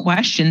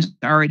questions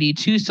already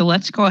too. So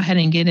let's go ahead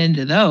and get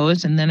into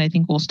those. And then I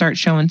think we'll start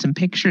showing some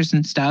pictures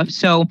and stuff.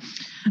 So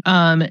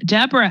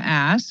Deborah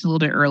asked a little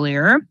bit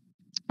earlier,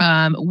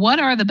 what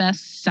are the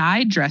best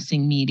side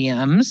dressing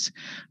mediums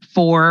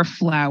for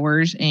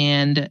flowers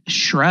and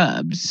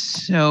shrubs?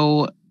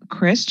 So,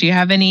 Chris, do you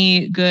have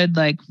any good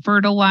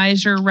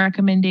fertilizer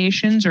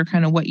recommendations or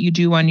kind of what you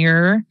do on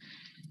your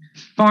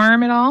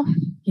farm at all?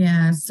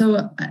 Yeah.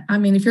 So, I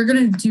mean, if you're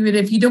going to do it,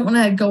 if you don't want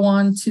to go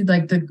on to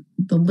the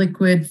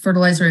liquid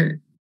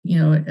fertilizer,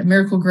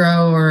 Miracle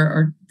Grow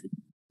or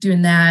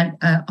doing that,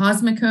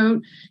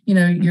 Osmocote,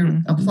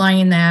 you're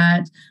applying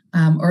that,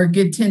 or a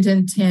good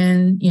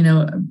 10-10-10,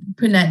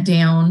 putting that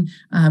down.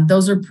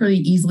 Those are pretty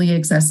easily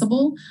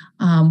accessible.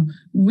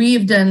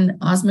 We've done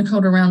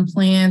Osmocote around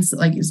plants,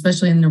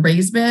 especially in the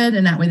raised bed,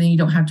 and that way then you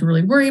don't have to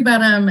really worry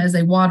about them as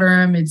they water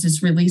them. It's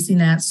just releasing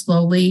that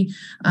slowly.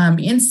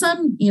 In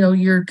some,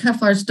 your cut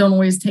flowers don't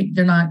always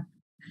they're not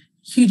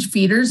huge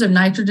feeders of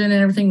nitrogen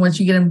and everything. Once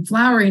you get them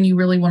flowering, you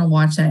really want to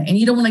watch that. And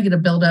you don't want to get a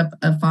buildup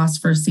of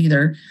phosphorus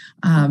either.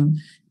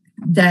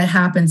 That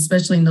happens,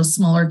 especially in those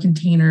smaller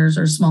containers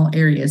or small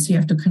areas. So you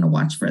have to kind of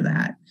watch for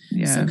that.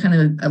 Yeah. So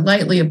kind of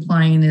lightly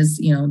applying is,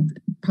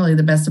 probably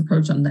the best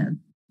approach on that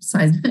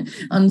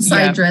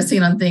side,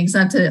 dressing on things,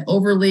 not to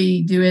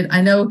overly do it.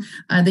 I know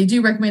they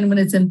do recommend when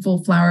it's in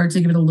full flower to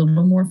give it a little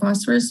bit more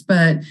phosphorus,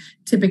 but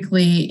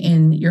typically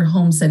in your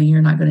home setting,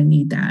 you're not going to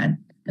need that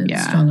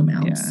strong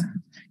amounts. Yeah.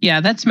 Yeah,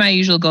 that's my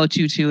usual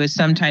go-to too, is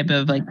some type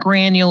of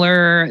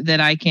granular that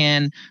I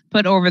can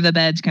put over the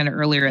beds kind of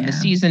earlier in the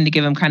season to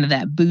give them kind of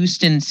that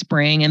boost in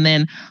spring. And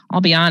then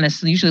I'll be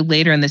honest, usually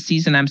later in the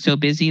season, I'm so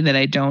busy that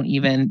I don't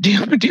even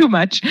do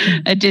much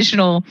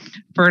additional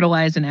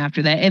fertilizing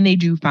after that. And they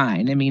do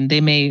fine. I mean,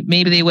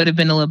 maybe they would have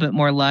been a little bit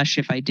more lush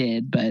if I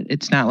did, but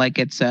it's not like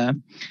it's a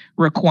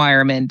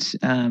requirement.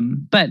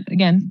 But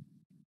again,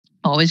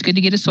 always good to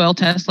get a soil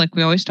test, like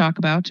we always talk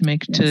about, to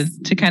make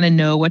to kind of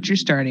know what you're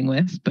starting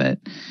with. But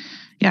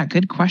yeah,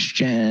 good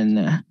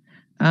question.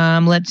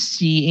 Let's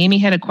see. Amy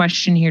had a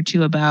question here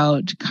too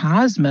about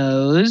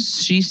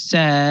cosmos. She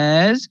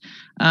says,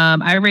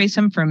 I raised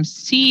them from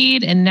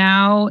seed, and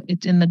now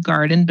it's in the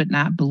garden, but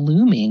not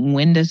blooming.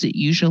 When does it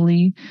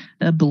usually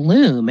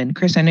bloom? And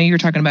Chris, I know you were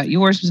talking about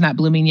yours was not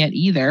blooming yet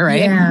either,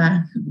 right?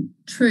 Yeah,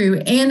 true.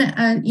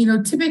 And,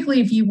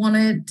 typically if you want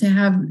it to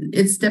have,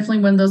 it's definitely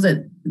one of those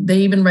that they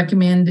even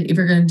recommend if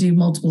you're going to do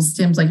multiple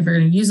stems, like if you're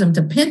going to use them,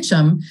 to pinch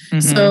them. Mm-hmm.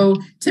 So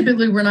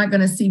typically we're not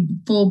going to see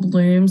full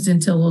blooms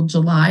until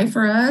July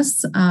for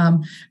us.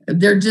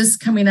 They're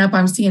just coming up.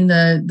 I'm seeing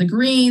the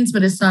greens,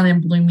 but it's not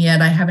in bloom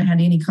yet. I haven't had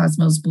any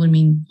cosmos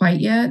blooming quite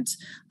yet.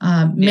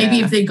 Maybe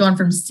if they'd gone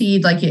from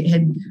seed, like it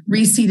had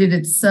reseeded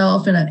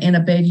itself in a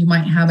bed, you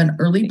might have an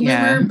early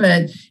bloomer. Yeah.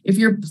 But if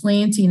you're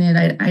planting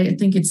it, I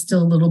think it's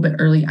still a little bit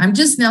early. I'm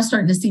just now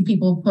starting to see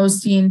people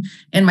posting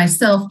and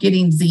myself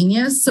getting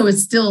zinnias. So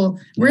it's still,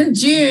 we're in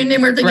June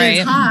and we're thinking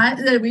it's hot,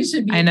 that we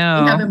should be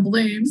having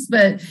blooms,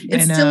 but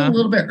it's still a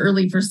little bit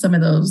early for some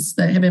of those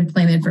that have been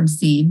planted from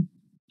seed.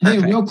 Hey,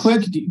 real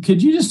quick,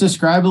 could you just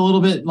describe a little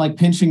bit like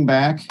pinching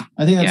back?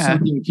 I think that's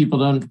something people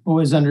don't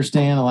always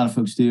understand. A lot of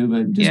folks do,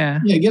 but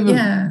just give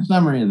a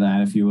summary of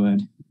that if you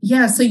would.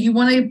 Yeah, so you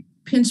want to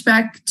pinch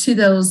back to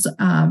those.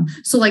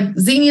 So like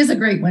zinnia is a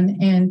great one.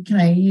 And can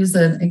I use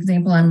an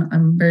example?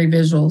 I'm very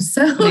visual.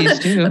 So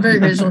I'm very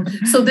visual.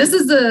 So this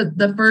is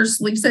the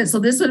first leaf set. So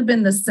this would have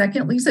been the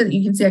second leaf set.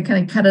 You can see I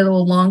kind of cut it a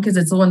little long because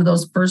it's one of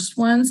those first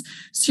ones.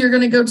 So you're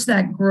going to go to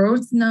that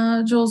growth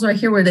nodules right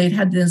here where they'd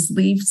had this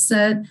leaf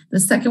set, the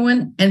second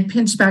one, and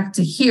pinch back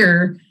to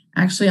here,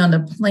 actually on the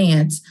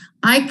plant.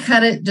 I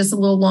cut it just a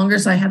little longer,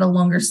 so I had a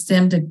longer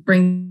stem to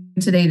bring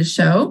today to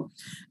show.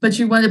 But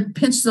you want to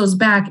pinch those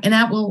back, and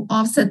that will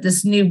offset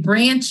this new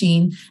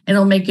branching, and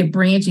it'll make it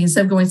branching.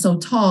 Instead of going so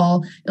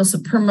tall,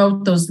 it'll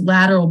promote those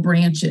lateral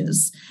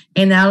branches,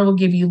 and that will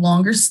give you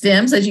longer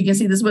stems. As you can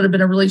see, this would have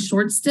been a really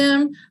short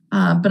stem,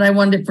 but I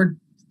wanted it for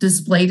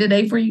display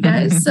today for you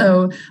guys.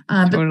 So,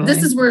 but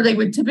this is where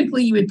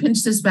you would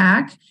pinch this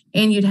back,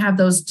 and you'd have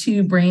those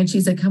two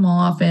branches that come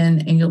off,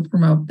 and you'll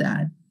promote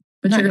that.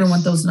 But you're going to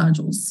want those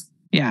nodules.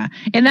 Yeah.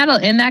 And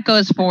that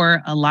goes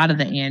for a lot of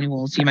the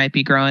annuals. You might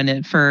be growing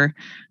it for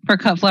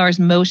cut flowers.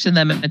 Most of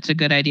them, it's a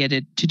good idea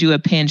to do a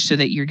pinch so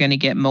that you're going to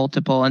get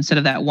multiple, instead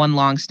of that one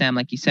long stem,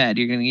 like you said,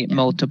 you're going to get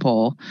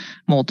multiple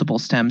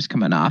stems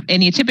coming off.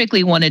 And you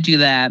typically want to do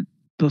that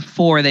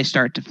before they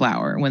start to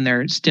flower, when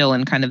they're still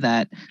in kind of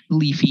that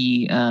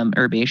leafy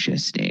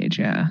herbaceous stage.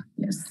 Yeah.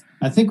 Yes.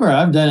 I think where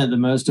I've done it the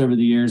most over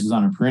the years is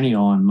on a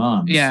perennial on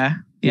mums. Yeah.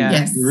 Yeah.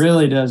 Yes. It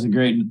really does a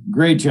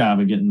great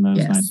job of getting those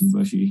nice and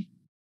bushy.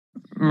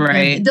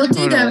 Right. And they'll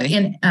do that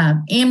in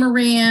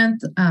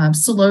amaranth,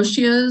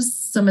 celotias,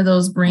 some of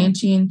those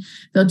branching.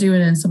 They'll do it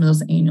in some of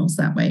those annuals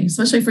that way,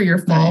 especially for your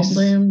fall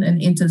bloom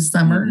and into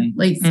summer,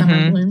 late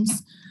summer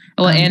blooms.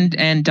 Well,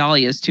 and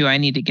dahlias too. I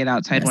need to get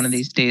outside one of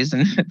these days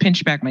and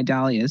pinch back my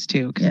dahlias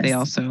too, because they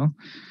also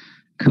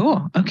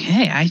cool.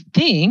 Okay, I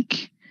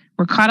think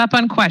we're caught up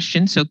on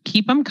questions, so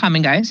keep them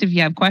coming, guys. If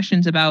you have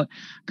questions about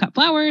cut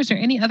flowers or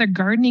any other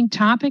gardening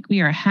topic,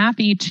 we are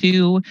happy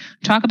to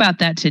talk about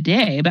that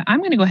today. But I'm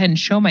going to go ahead and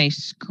show my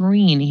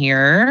screen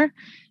here,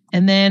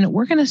 and then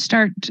we're going to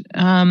start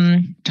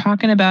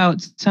talking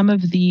about some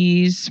of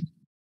these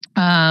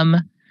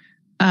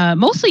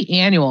mostly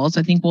annuals.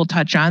 I think we'll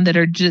touch on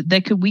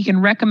we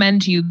can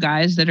recommend to you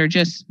guys that are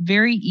just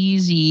very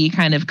easy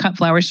kind of cut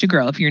flowers to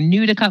grow. If you're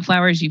new to cut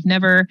flowers, you've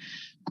never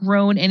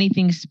grown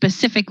anything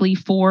specifically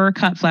for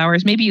cut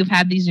flowers. Maybe you've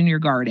had these in your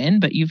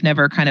garden, but you've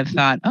never kind of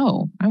thought,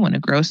 oh, I want to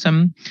grow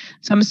some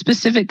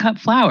specific cut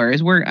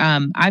flowers.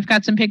 I've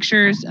got some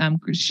pictures.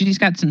 She's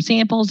got some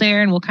samples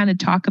there, and we'll kind of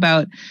talk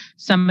about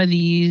some of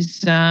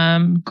these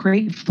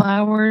great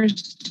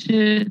flowers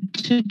to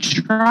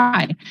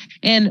try.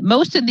 And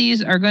most of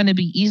these are going to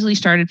be easily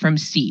started from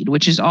seed,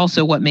 which is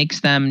also what makes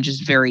them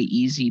just very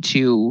easy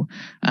to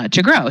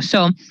grow.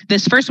 So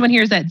this first one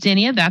here is that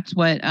zinnia. That's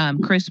what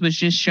Chris was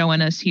just showing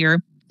us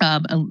here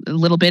a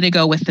little bit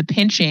ago with the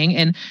pinching.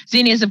 And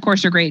zinnias, of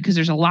course, are great because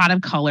there's a lot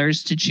of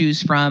colors to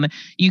choose from.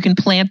 You can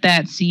plant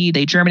that seed,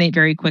 they germinate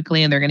very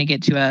quickly, and they're going to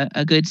get to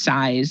a good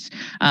size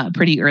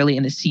pretty early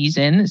in the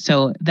season.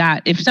 So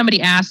that if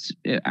somebody asks,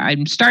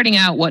 I'm starting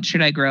out, what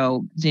should I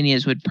grow?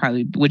 Zinnias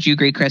would you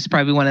agree, Chris?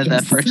 Probably one of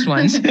the first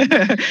ones.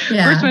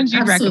 First ones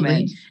you'd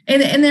recommend.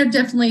 And they're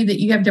definitely that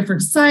you have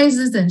different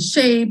sizes and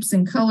shapes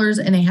and colors,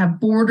 and they have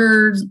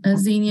bordered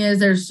zinnias.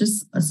 There's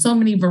just so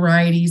many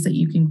varieties that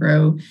you can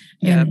grow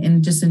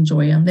and just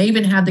enjoy them. They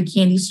even have the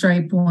candy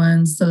striped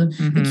ones. So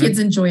the kids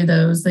enjoy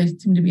those. They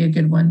seem to be a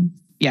good one.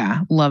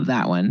 Yeah, love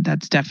that one.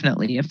 That's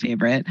definitely a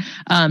favorite.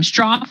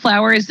 Straw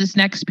flower is this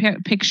next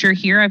picture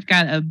here. I've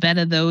got a bed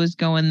of those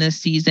going this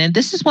season.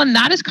 This is one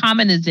not as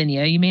common as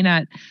zinnia. You may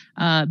not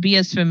be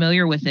as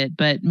familiar with it,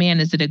 but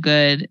man, is it a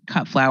good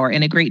cut flower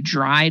and a great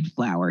dried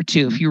flower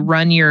too. If you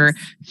run your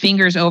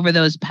fingers over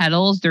those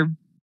petals, they're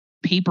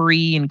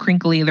papery and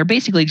crinkly. They're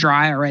basically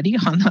dry already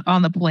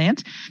on the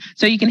plant.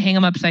 So you can hang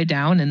them upside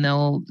down and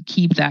they'll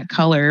keep that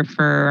color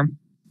for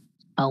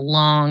a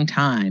long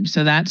time.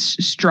 So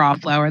that's straw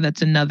flower.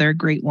 That's another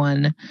great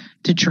one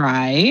to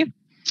try.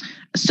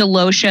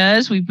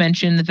 Celotias, we've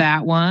mentioned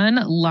that one.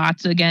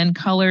 Lots, again,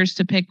 colors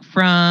to pick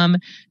from.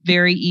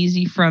 Very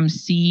easy from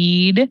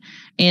seed.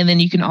 And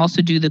then you can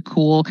also do the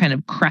cool kind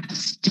of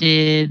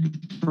crested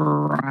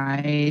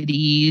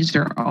varieties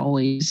are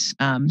always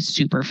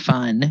super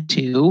fun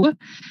too.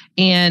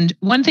 And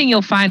one thing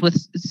you'll find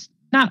with,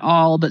 not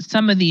all, but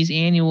some of these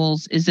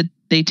annuals is that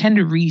they tend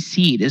to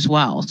reseed as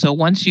well. So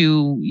once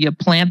you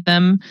plant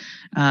them,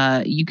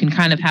 you can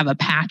kind of have a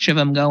patch of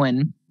them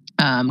going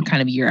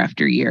kind of year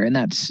after year. And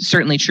that's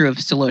certainly true of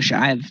Celotia.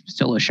 I have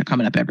Celotia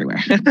coming up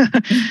everywhere,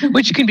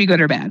 which can be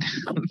good or bad,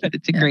 but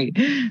it's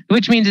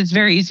which means it's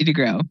very easy to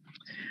grow.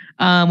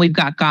 We've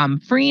got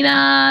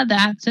Gomphrena.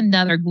 That's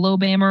another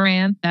globe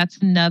amaranth. That's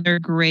another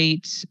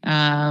great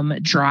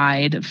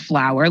dried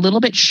flower, a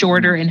little bit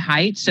shorter in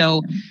height.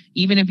 So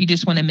even if you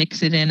just want to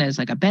mix it in as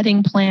like a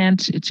bedding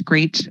plant, it's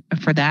great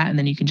for that. And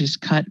then you can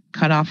just cut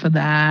off of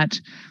that.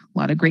 A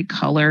lot of great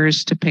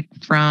colors to pick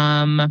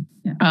from.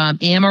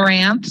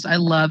 Amaranths. I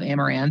love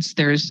amaranths.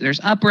 There's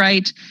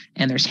upright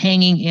and there's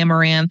hanging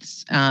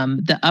amaranths.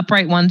 The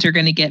upright ones are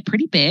going to get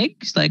pretty big,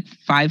 it's like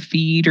 5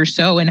 feet or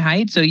so in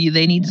height. So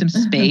they need some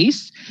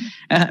space,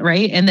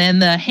 right? And then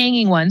the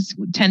hanging ones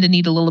tend to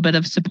need a little bit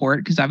of support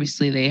because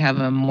obviously they have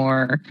a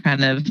more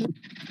kind of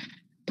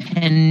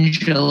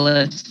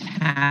pendulous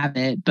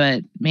habit,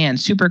 but man,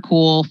 super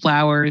cool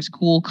flowers,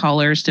 cool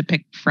colors to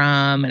pick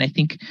from. And I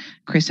think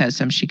Chris has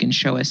some she can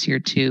show us here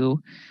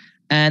too.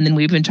 And then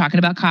we've been talking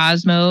about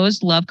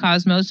cosmos. Love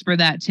cosmos for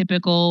that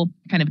typical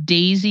kind of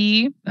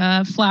daisy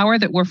flower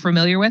that we're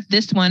familiar with.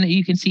 This one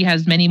you can see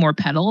has many more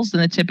petals than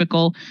the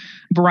typical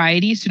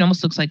variety. So it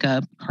almost looks like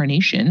a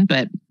carnation,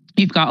 but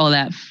you've got all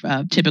that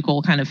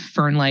typical kind of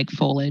fern-like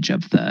foliage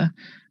of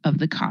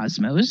the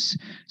cosmos.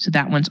 So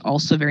that one's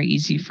also very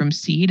easy from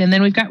seed. And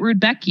then we've got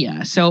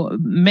Rudbeckia. So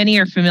many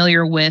are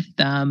familiar with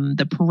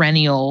the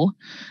perennial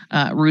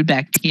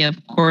Rudbeckia,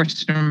 of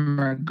course, from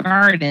our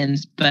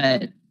gardens,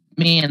 but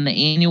man,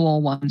 the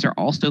annual ones are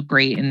also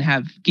great and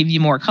give you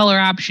more color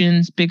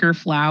options, bigger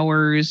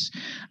flowers.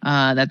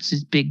 That's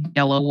these big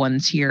yellow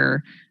ones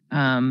here,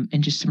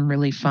 and just some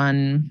really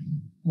fun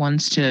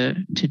ones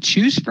to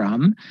choose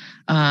from.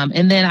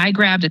 And then I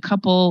grabbed a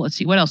couple. Let's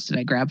see, what else did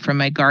I grab from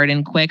my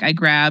garden quick? I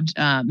grabbed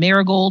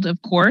marigold,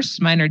 of course.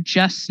 Mine are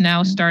just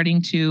now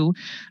starting to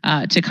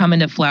come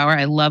into flower.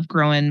 I love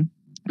growing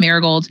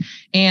marigolds.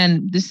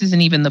 And this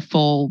isn't even the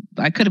full,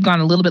 I could have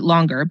gone a little bit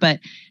longer, but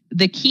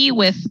the key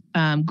with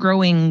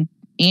growing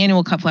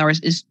annual cut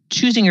flowers is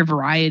choosing your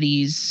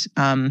varieties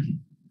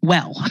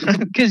well,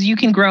 because you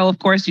can grow, of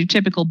course, your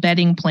typical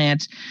bedding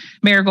plant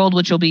marigold,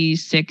 which will be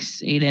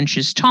 6-8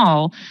 inches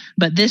tall.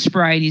 But this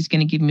variety is going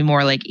to give me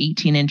more like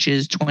 18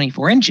 inches,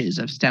 24 inches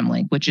of stem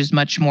length, which is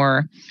much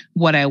more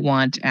what I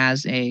want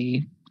as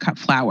a cut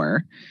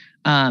flower.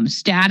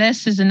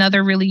 Status is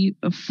another really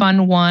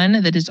fun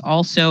one that is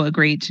also a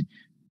great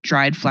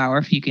dried flower.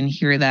 If you can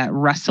hear that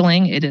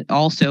rustling, it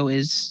also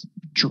is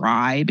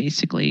dry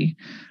basically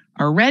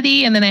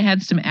already. And then I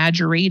had some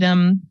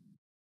ageratum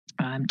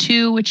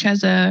too, which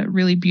has a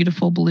really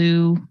beautiful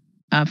blue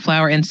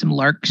flower, and some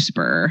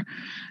larkspur.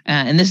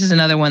 And this is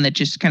another one that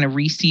just kind of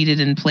reseeded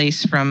in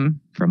place from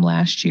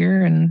last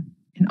year, and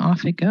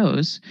off it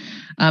goes.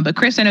 But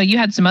Chris, I know you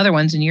had some other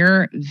ones in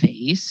your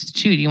vase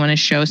too. Do you want to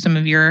show some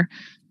of your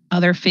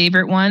other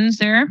favorite ones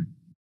there?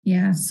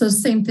 Yeah, so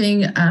same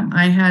thing.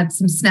 I had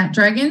some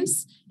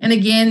snapdragons. And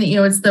again,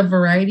 it's the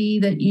variety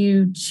that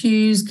you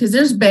choose, because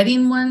there's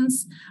bedding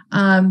ones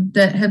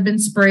that have been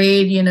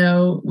sprayed,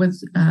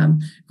 with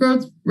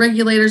growth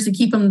regulators to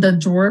keep them the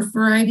dwarf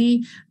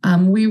variety.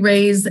 We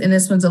raise, and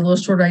this one's a little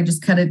shorter, I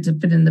just cut it to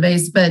fit in the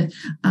vase, but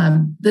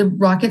the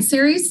Rocket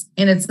series,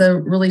 and it's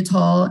the really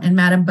tall, and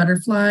Madam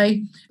Butterfly.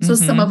 So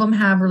some of them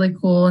have really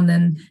cool, and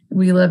then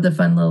we love the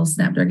fun little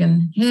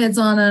snapdragon heads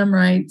on them,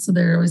 right? So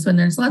they're always fun.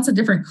 There's lots of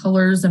different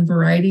colors and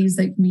varieties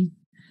that can be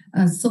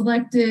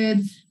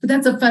selected, but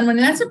that's a fun one.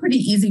 And that's a pretty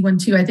easy one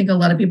too. I think a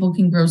lot of people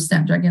can grow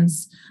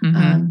snapdragons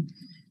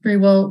very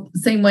well.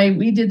 Same way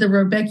we did the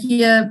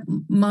Rudbeckia.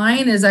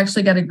 Mine has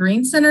actually got a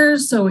green center,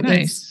 so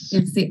nice.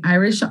 It's the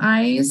Irish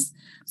eyes.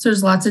 So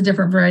there's lots of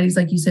different varieties,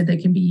 like you said,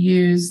 that can be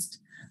used.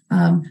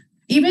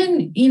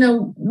 Even,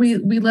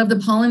 we love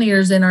the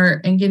pollinators in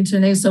our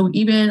Engintone. So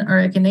even our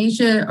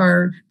echinacea,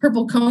 our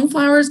purple cone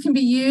flowers can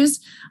be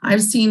used.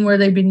 I've seen where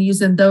they've been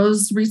using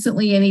those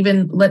recently, and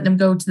even letting them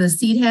go to the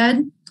seed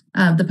head.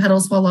 The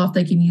petals fall off,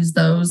 they can use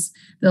those.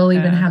 They'll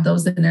even have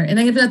those in there. And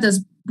they've got those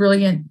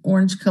brilliant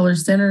orange color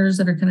centers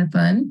that are kind of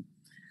fun.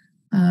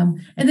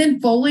 And then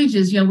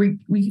foliages,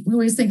 we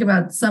always think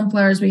about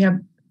sunflowers. We have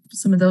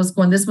some of those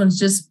going. This one's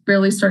just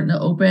barely starting to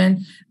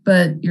open,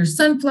 but your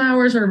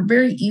sunflowers are a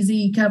very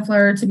easy cut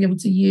flower to be able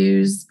to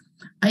use.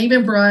 I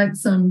even brought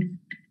some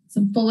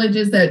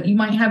foliages that you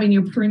might have in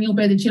your perennial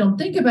bed that you don't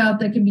think about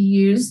that can be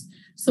used.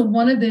 So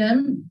one of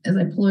them, as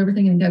I pull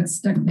everything and got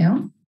stuck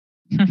now,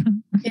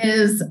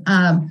 is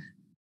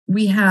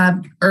we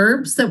have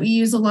herbs that we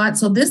use a lot.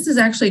 So this is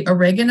actually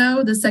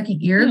oregano, the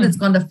second year that's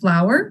gone to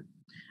flower.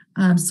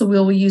 So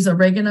we'll use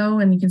oregano,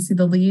 and you can see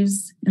the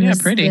leaves in the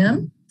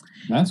stem.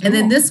 That's cool. And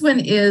then this one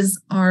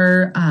is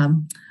our,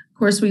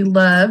 of course, we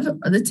love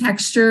the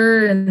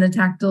texture and the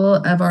tactile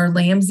of our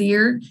lamb's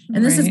ear.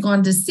 And this has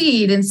gone to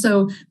seed. And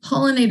so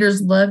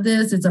pollinators love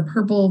this. It's a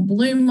purple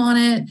bloom on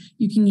it.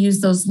 You can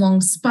use those long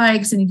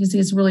spikes and you can see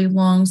it's really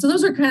long. So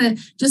those are kind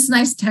of just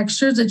nice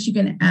textures that you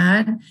can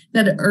add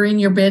that are in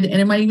your bed. And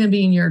it might even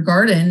be in your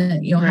garden,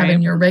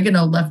 having your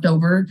oregano left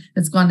over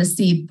that's gone to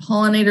seed.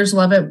 Pollinators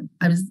love it.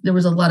 There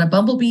was a lot of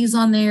bumblebees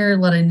on there, a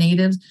lot of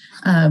natives.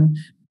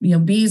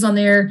 Bees on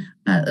there.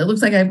 It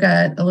looks like I've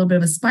got a little bit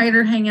of a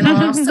spider hanging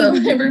off, so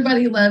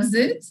everybody loves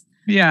it.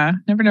 Yeah,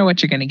 never know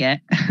what you're going to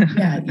get.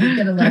 Yeah, you're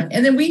going to love it.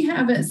 And then we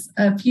have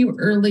a few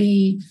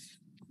early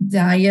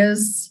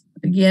dahlias.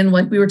 Again,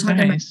 like we were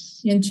talking about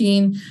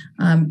pinching.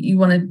 You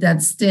wanted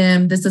that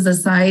stem. This is a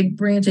side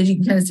branch, as you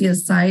can kind of see a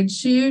side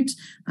shoot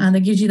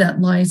that gives you that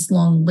nice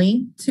long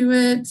length to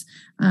it.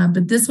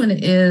 But this one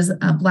is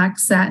black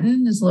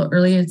satin. It's a little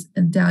early. It's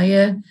a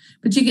dahlia.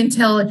 But you can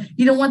tell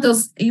you don't want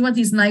those. You want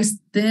these nice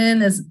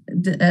thin, as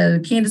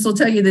Candice will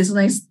tell you, these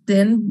nice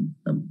thin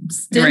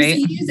stems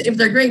to use. If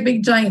they're great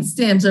big giant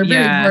stems, they're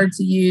very hard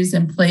to use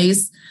in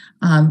place.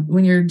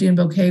 When you're doing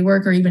bouquet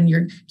work or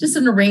even just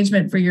an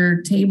arrangement for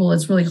your table,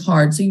 it's really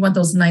hard. So you want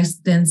those nice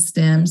thin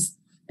stems.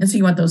 And so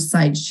you want those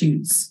side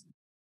shoots.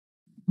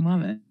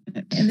 Love it.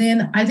 And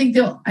then I think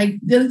the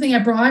other thing I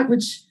brought,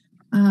 which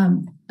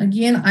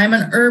again, I'm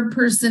an herb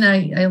person.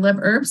 I love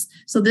herbs.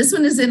 So this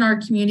one is in our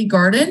community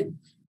garden.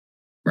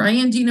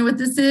 Brian, do you know what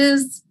this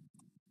is?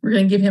 We're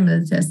going to give him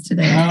a test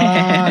today.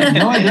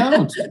 No, I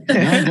don't.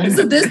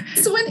 So this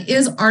one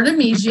is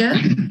Artemisia.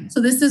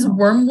 So this is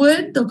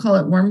wormwood. They'll call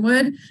it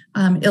wormwood.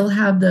 It'll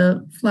have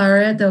the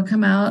floweret that'll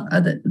come out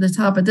of the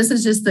top. But this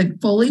is just the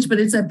foliage, but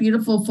it's a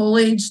beautiful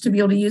foliage to be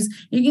able to use.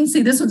 You can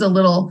see this one's a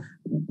little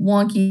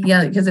wonky,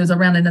 because it was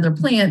around another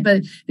plant.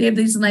 But they have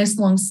these nice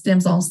long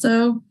stems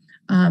also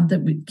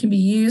that can be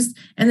used.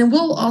 And then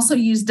we'll also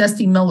use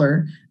Dusty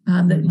Miller.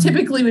 That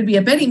typically would be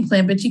a bedding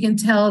plant, but you can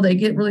tell they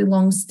get really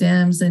long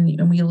stems, and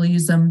we'll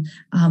use them.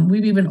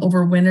 We've even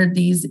overwintered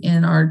these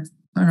in our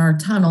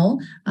tunnel,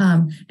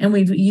 and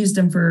we've used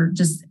them for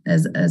just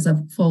as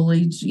a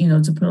foliage,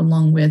 to put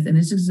along with, and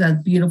it's just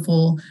that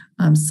beautiful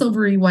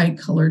silvery white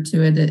color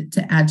to it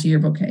to add to your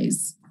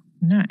bouquets.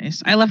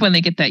 Nice. I love when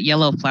they get that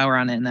yellow flower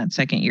on it in that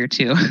second year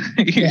too.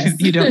 Yes.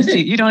 You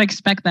don't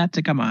expect that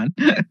to come on.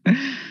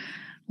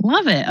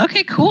 Love it.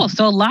 Okay, cool.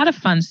 So a lot of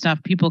fun stuff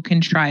people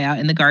can try out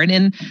in the garden.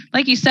 And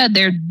like you said,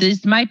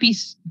 this might be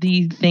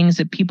the things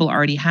that people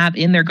already have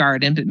in their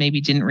garden, but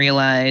maybe didn't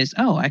realize,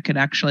 I could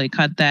actually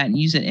cut that and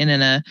use it in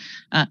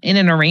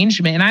an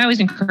arrangement. And I always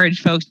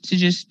encourage folks to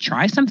just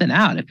try something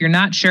out. If you're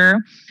not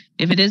sure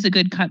if it is a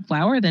good cut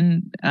flower,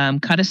 then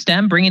cut a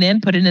stem, bring it in,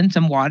 put it in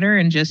some water,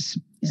 and just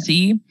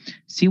see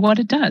what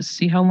it does.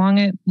 See how long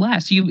it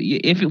lasts.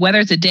 Whether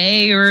it's a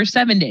day or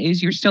 7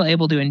 days, you're still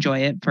able to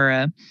enjoy it for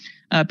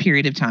a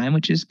period of time,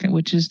 which is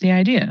the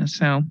idea.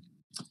 So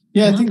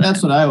I think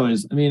that's what I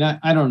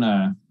don't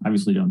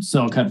obviously don't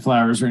sell cut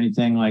flowers or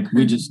anything. Like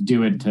we just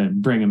do it to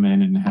bring them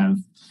in and have.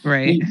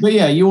 Right. But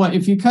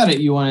if you cut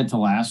it, you want it to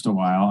last a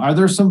while. Are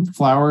there some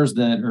flowers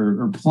that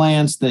or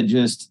plants that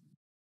just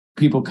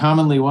people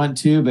commonly want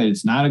to, but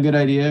it's not a good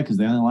idea because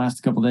they only last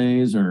a couple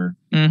days, or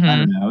I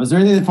don't know. Is there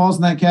anything that falls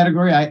in that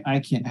category?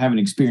 I haven't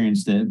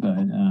experienced it, but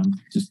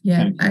just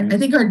I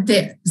think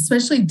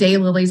especially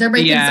daylilies.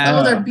 Everybody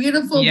thinks, they're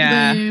beautiful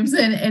blooms,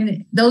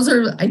 and those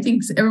are. I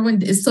think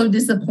everyone is so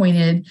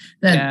disappointed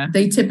that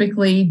they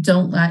typically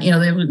don't.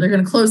 They're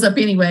going to close up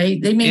anyway.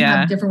 They may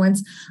have different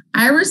ones.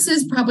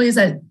 Irises probably is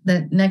that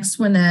next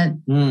one that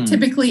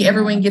typically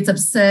everyone gets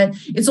upset.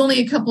 It's only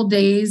a couple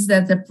days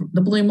that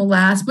the bloom will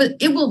last, but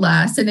it will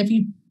last. And if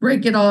you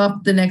break it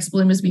off, the next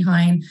bloom is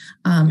behind.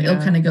 It'll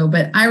kind of go.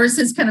 But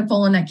irises kind of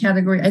fall in that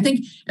category. I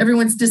think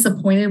everyone's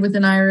disappointed with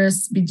an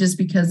iris just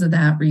because of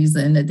that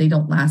reason, that they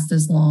don't last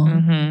as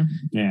long.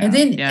 And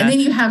then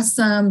you have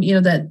some,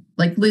 that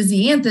like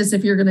Lysianthus,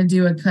 if you're going to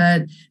do a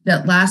cut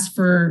that lasts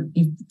for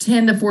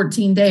 10 to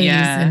 14 days,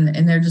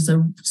 and they're just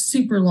a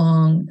super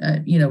long,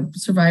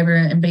 survivor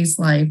and base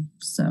life.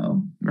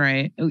 So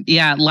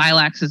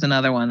lilacs is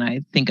another one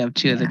I think of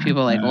too. That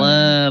people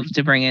love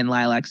to bring in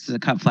lilacs as a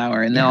cut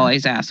flower, and they'll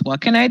always ask,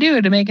 "What can I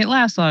do to make it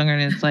last longer?"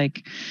 And it's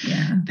like,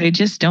 they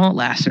just don't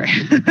last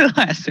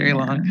very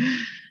long.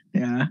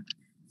 Yeah.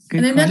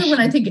 Good and another one,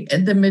 I think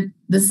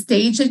the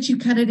stage that you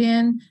cut it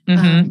in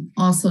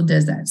also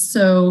does that.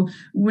 So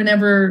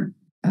whenever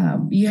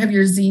you have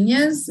your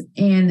zinnias,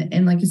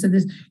 and like you said,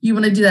 you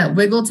want to do that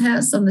wiggle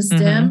test on the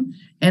stem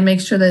and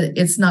make sure that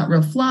it's not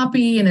real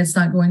floppy and it's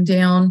not going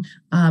down.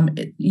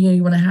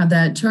 You want to have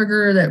that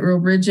turgor, that real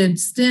rigid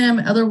stem.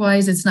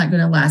 Otherwise, it's not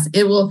going to last.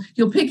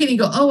 You'll pick it and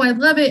go, "Oh, I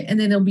love it," and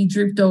then it'll be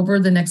drooped over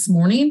the next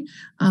morning.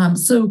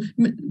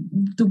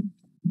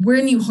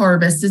 When you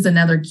harvest is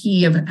another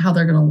key of how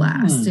they're going to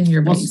last in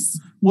your base.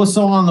 Well,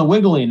 so on the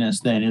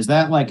wiggliness then, is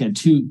that like a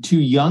too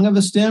young of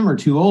a stem or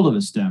too old of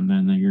a stem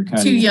then that you're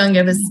cutting? Too young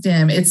of a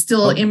stem. It's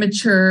still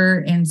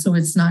immature, and so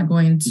it's not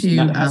going to.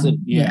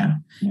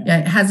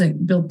 It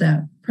hasn't built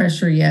that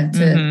pressure yet.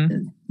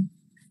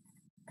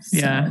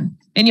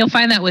 And you'll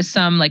find that with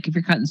some, like if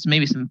you're cutting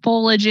maybe some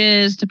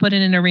foliages to put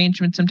in an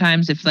arrangement,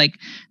 sometimes if like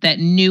that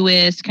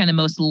newest kind of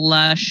most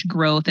lush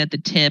growth at the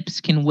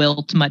tips can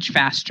wilt much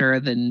faster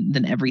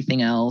than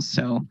everything else.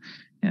 So,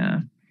 yeah.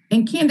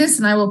 And Candice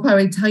and I will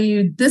probably tell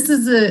you, this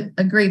is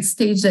a great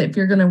stage that if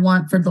you're going to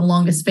want for the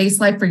longest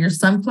face life for your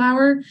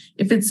sunflower,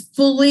 if it's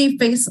fully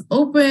face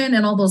open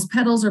and all those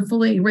petals are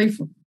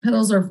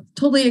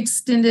totally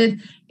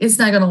extended, it's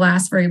not going to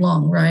last very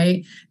long,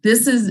 right?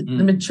 This is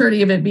the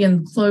maturity of it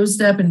being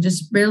closed up and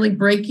just barely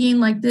breaking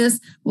like this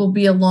will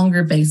be a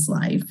longer vase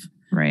life.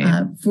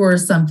 Right. For a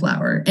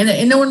sunflower.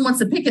 And no one wants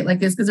to pick it like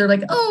this because they're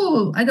like,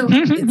 oh,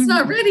 it's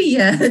not ready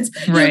yet.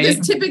 Right. Because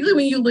typically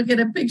when you look at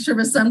a picture of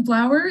a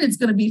sunflower, it's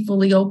going to be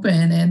fully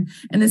open. And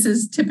this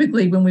is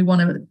typically when we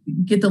want to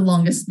get the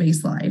longest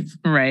vase life.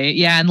 Right.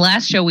 Yeah. And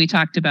last show we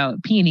talked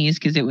about peonies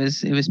because it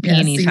was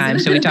peony time.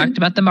 So we talked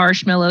about the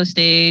marshmallow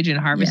stage and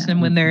harvest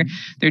them when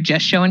they're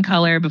just showing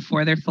color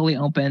before they're fully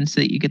open so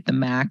that you get the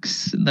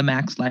max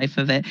life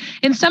of it.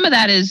 And some of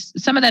that is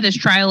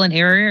trial and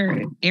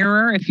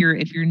error. If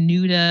you're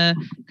new to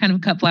kind of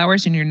cut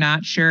flowers and you're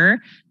not sure,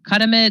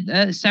 cut them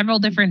at several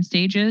different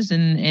stages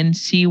and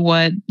see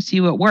what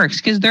works,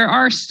 because there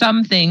are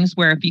some things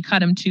where if you cut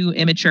them too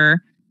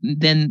immature,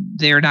 then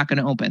they're not going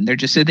to open. They're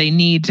just, so they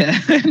need to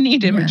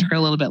mature a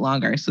little bit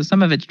longer. So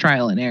some of it's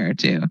trial and error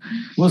too.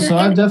 Well, so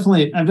I've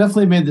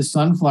definitely made the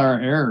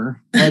sunflower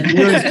error. Like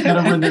yours cut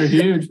them when they're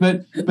huge,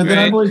 but then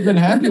I've always been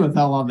happy with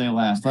how long they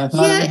last. I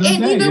thought it was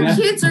okay, and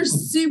kids are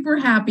super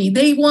happy.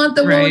 They want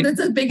the one that's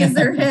as big as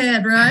their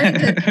head, right?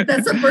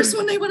 That's the first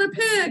one they want to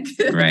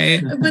pick.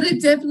 Right. But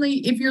it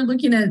definitely, if you're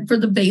looking at for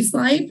the vase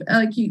life,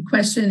 like you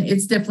question,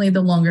 it's definitely the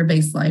longer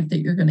vase life that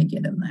you're going to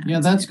get in that. Yeah,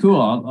 that's cool.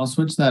 I'll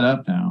switch that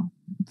up now.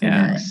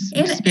 Yeah.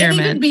 And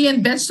even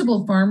being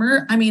vegetable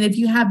farmer, I mean, if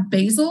you have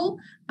basil,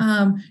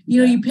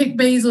 you pick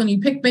basil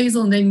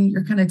and then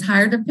you're kind of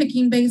tired of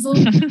picking basil.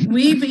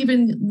 We've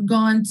even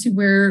gone to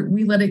where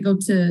we let it go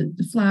to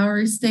the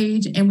flowery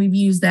stage and we've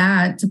used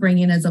that to bring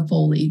in as a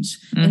foliage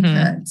and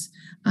cut.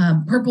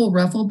 Purple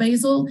ruffle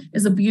basil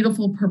is a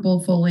beautiful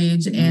purple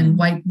foliage and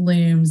white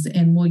blooms,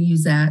 and we'll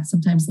use that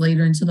sometimes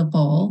later into the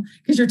fall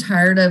because you're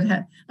tired of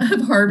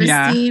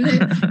harvesting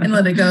and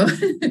let it go.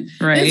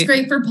 Right. It's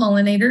great for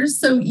pollinators.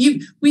 So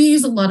we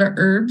use a lot of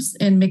herbs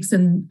and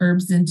mixing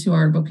herbs into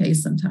our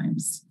bouquets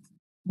sometimes.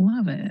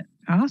 Love it.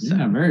 Awesome.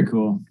 Yeah, very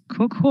cool.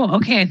 Cool.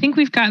 Okay, I think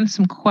we've gotten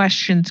some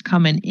questions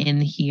coming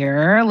in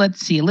here.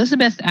 Let's see.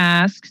 Elizabeth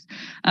asks,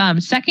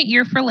 second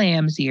year for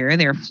lamb's ear,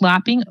 they're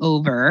flopping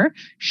over.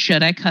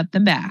 Should I cut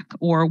them back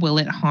or will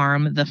it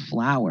harm the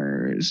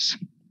flowers?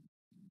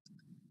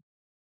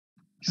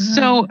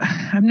 So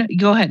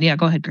go ahead. Yeah,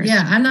 go ahead, Chris.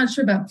 Yeah, I'm not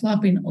sure about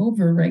flopping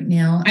over right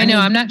now. I know.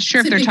 I'm not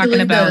sure if they're talking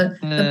about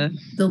the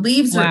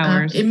leaves flowers.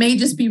 are up. It may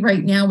just be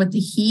right now with the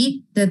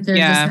heat that they're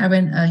just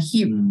having a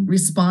heat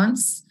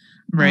response.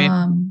 Right.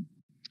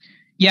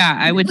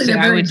 I would say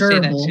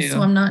that too.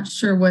 So I'm not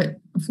sure what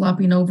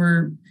flopping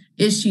over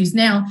issues.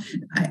 Now,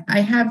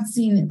 I have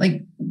seen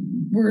like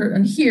we're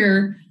on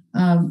here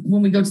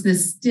when we go to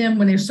this stem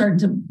when they're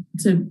starting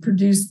to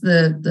produce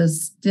the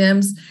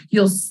stems,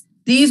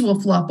 these will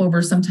flop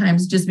over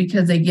sometimes just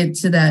because they get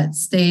to that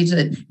stage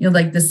that,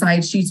 like the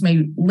side shoots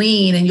may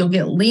lean and you'll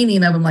get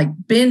leaning of them like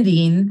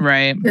bending.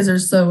 Right. Because they're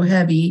so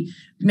heavy.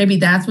 Maybe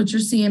that's what you're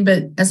seeing.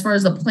 But as far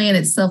as the plant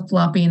itself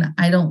flopping,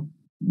 I don't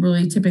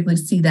really typically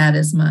see that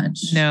as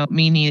much. No,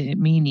 me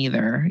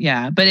neither.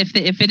 Yeah. But if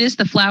it is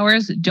the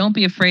flowers, don't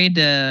be afraid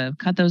to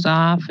cut those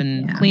off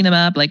and clean them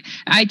up. Like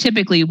I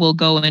typically will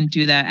go and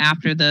do that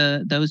after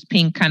those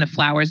pink kind of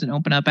flowers and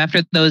open up.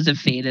 After those have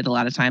faded, a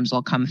lot of times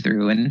I'll come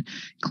through and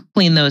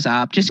clean those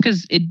up just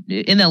because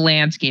in the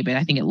landscape,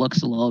 I think it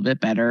looks a little bit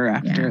better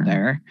after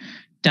they're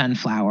done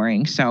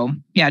flowering. So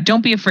yeah,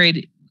 don't be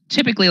afraid.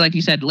 Typically, like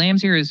you said,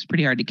 lamb's ear is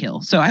pretty hard to kill.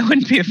 So I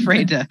wouldn't be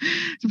afraid to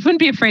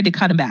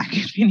cut them back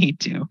if you need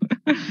to.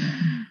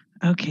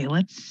 Okay,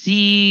 let's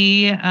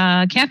see.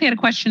 Kathy had a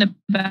question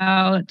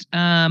about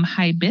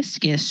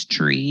hibiscus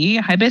tree.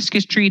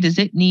 Hibiscus tree, does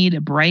it need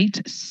a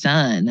bright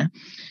sun?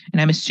 And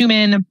I'm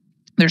assuming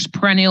there's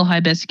perennial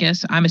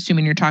hibiscus. I'm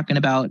assuming you're talking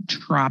about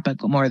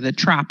the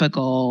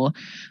tropical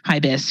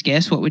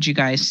hibiscus. What would you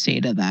guys say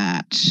to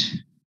that?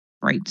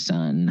 Bright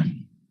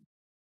sun.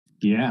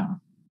 Yeah,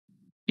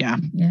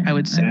 I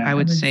would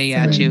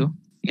say too.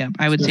 Yeah,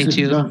 I would say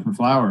too. For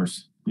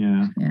flowers.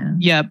 Yeah.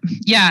 Yep.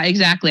 Yeah,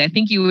 exactly. I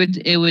think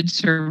it would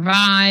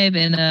survive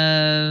in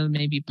a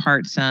maybe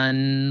part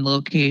sun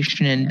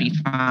location and be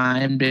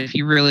fine. But if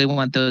you really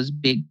want those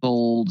big,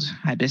 bold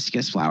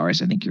hibiscus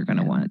flowers, I think you're going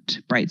to want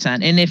bright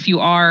sun. And if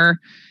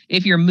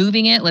you're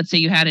moving it, let's say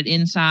you had it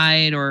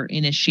inside or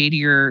in a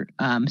shadier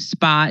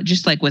spot,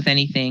 just like with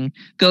anything,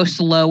 go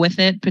slow with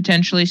it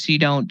potentially so you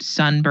don't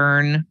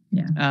sunburn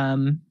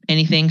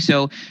anything.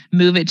 So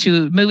move it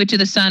to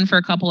the sun for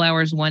a couple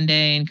hours one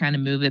day and kind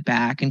of move it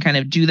back and kind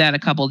of do that a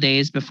couple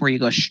days before you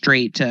go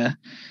straight to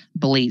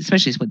blaze,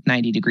 especially with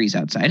 90 degrees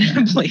outside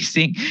and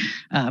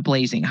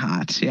blazing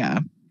hot. Yeah.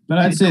 But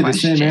I'd say the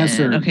same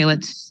answer. Okay,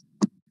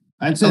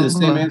 I'd say the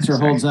same answer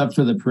holds up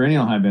for the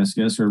perennial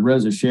hibiscus, or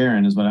Rosa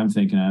Sharon is what I'm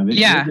thinking of. It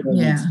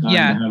needs time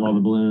to have all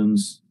the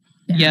blooms.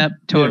 Yep,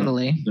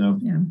 totally. So.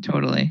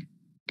 Totally.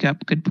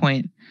 Yep, good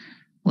point.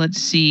 Let's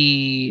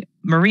see.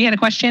 Marie had a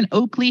question.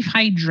 Oak leaf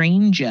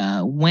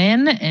hydrangea.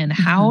 When and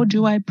how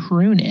do I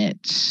prune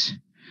it?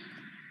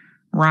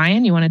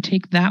 Ryan, you want to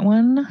take that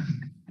one?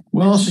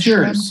 Well,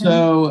 sure.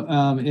 So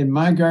in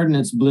my garden,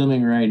 it's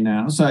blooming right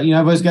now. So, I've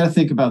always got to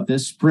think about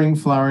this spring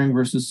flowering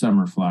versus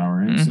summer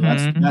flowering. So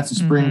that's a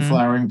spring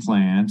flowering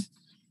plant.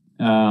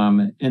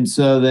 And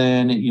so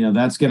then,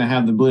 that's going to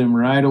have the bloom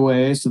right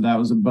away. So that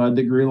was a bud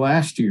that grew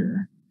last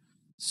year.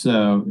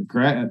 So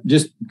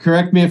just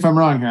correct me if I'm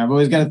wrong here. I've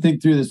always got to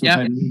think through this with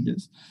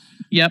hydrangeas.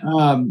 Yep.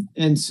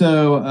 And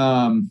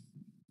so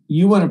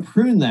you want to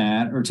prune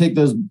that or take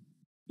those.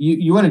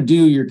 You want to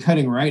do your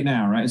cutting right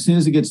now, right? As soon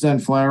as it gets done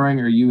flowering,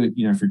 or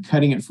if you're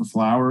cutting it for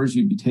flowers,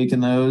 you'd be taking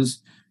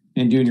those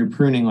and doing your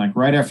pruning like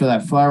right after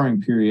that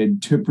flowering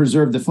period to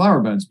preserve the flower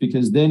buds,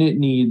 because then it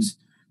needs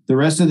the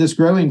rest of this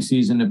growing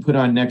season to put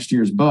on next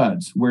year's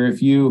buds. Where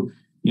if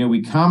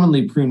we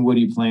commonly prune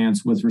woody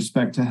plants with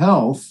respect to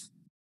health,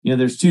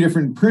 there's two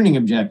different pruning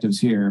objectives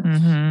here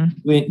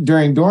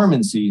during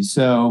dormancy.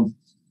 So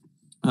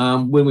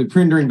when we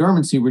prune during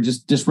dormancy, we're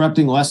just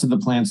disrupting less of the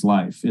plant's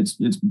life. It's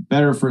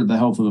better for the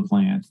health of the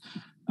plant.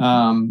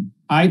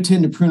 I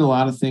tend to prune a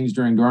lot of things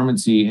during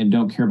dormancy and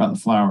don't care about the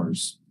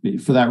flowers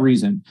for that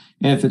reason.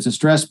 And if it's a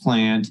stress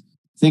plant,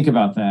 think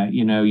about that.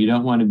 You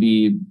don't want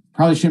to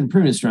probably shouldn't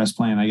prune a stress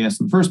plant, I guess,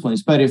 in the first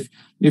place. But if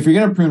you're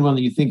going to prune one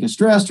that you think is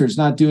stressed or it's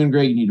not doing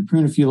great, you need to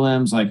prune a few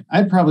limbs. Like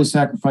I'd probably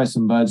sacrifice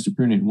some buds to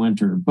prune it in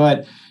winter.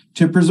 But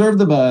to preserve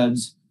the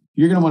buds,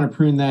 you're going to want to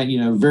prune that,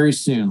 very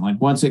soon.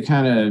 Like once it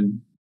kind of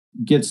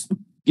gets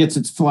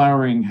its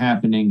flowering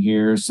happening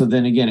here. So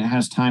then again, it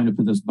has time to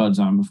put those buds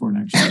on before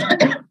next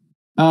year.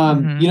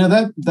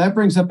 That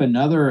brings up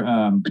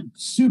another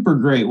super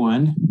great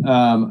one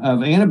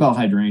of Annabelle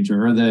hydrangea,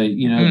 or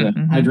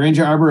the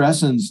hydrangea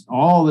arborescens,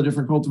 all the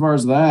different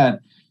cultivars of that.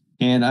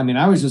 And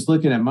I was just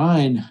looking at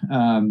mine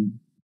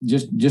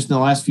just in the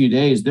last few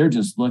days. They're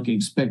just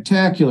looking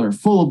spectacular,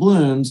 full of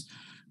blooms.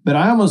 But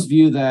I almost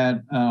view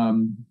that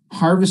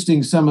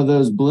harvesting some of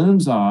those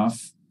blooms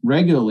off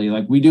regularly,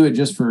 like we do it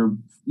just for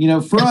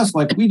us,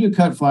 like we do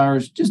cut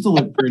flowers just to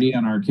look pretty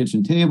on our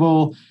kitchen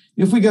table.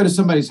 If we go to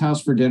somebody's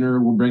house for dinner,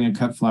 we'll bring a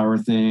cut flower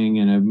thing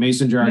and a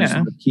mason jar to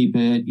sort of keep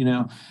it,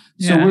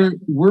 So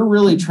we're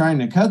really trying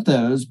to cut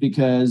those,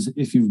 because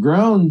if you've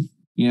grown,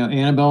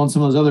 Annabelle and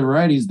some of those other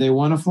varieties, they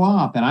want to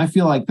flop. And I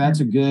feel like that's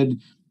a good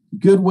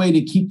way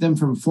to keep them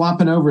from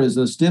flopping over as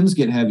those stems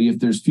get heavy, if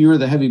there's fewer of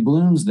the heavy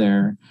blooms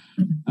there.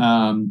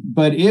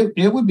 But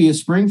it would be a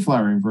spring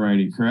flowering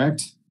variety,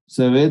 correct?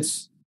 So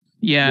it's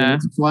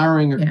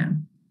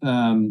flowering.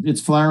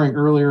 It's flowering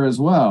earlier as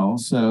well.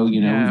 So,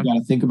 we've got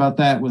to think about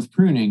that with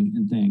pruning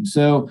and things.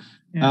 So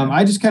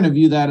I just kind of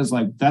view that as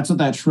like, that's what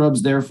that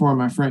shrub's there for in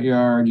my front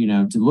yard,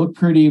 to look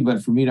pretty,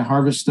 but for me to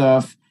harvest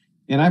stuff.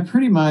 And I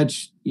pretty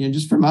much,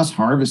 just from us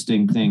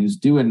harvesting things,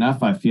 do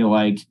enough. I feel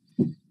like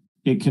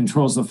it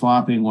controls the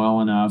flopping well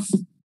enough.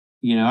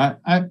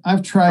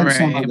 I've tried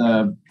some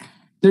of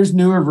there's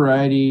newer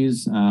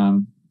varieties,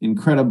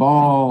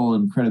 Incrediball,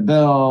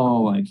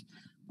 like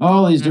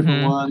all these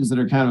different ones that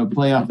are kind of a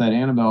play off that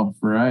Annabelle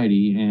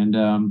variety.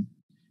 And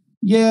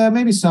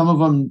maybe some of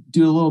them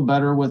do a little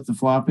better with the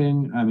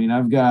flopping.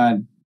 I've got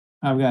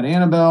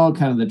Annabelle,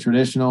 kind of the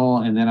traditional,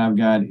 and then I've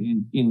got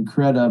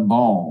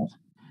Incrediball.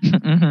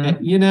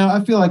 And,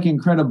 I feel like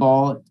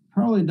Incrediball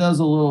probably does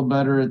a little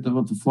better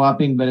with the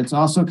flopping, but it's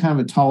also kind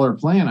of a taller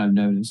plant, I've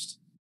noticed.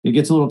 It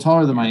gets a little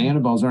taller than my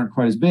Annabelles, aren't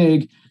quite as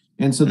big.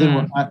 And so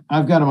then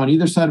I've got them on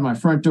either side of my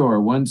front door.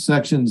 One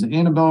section's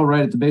Annabelle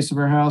right at the base of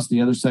our house. The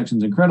other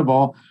section's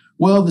Incrediball.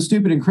 Well, the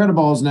stupid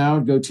Incrediballs now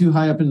go too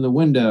high up into the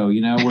window,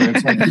 where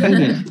it's like,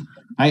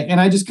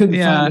 I just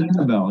couldn't find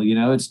Annabelle.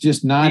 It's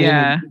just not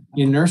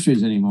in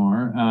nurseries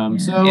anymore.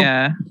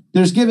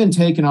 There's give and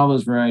take in all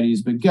those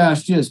varieties, but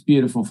gosh, just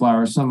beautiful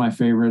flowers. Some of my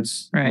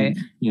favorites. Right.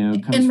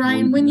 And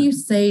Ryan, when you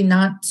say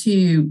not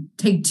to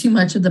take too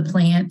much of the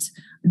plant,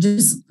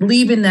 just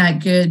leaving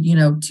that good,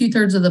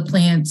 2/3 of the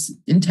plant's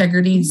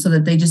integrity, so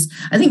that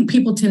I think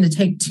people tend to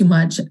take too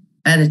much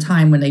at a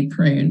time when they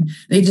prune.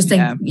 They just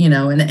think,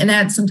 and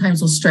that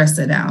sometimes will stress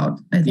it out,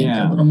 I think,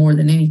 a little more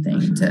than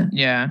anything.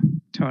 Yeah,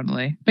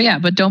 totally.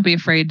 But don't be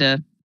afraid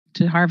to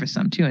harvest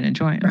them too and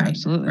enjoy it. Right,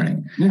 absolutely. Right.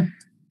 Yeah.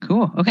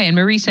 Cool. Okay. And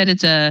Marie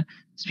said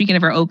speaking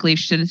of our oak leaf,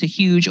 she said it's a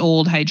huge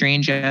old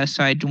hydrangea,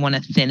 so I'd want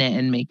to thin it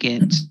and make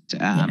it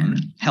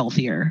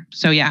healthier.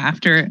 So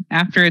after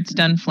it's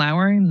done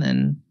flowering,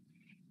 then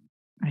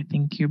I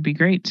think you'd be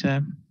great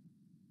to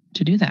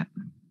do that.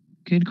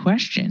 Good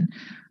question.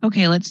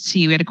 Okay, let's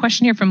see. We had a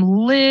question here from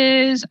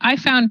Liz. I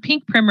found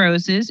pink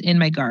primroses in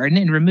my garden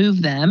and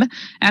removed them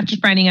after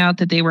finding out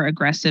that they were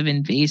aggressive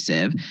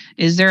invasive.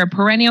 Is there a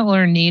perennial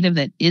or native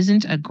that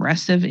isn't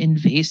aggressive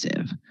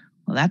invasive?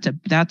 Well,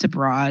 that's a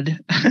broad.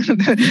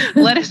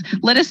 Let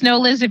us know,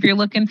 Liz, if you're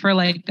looking for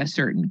like a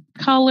certain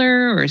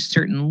color or a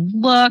certain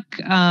look.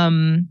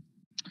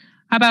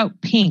 How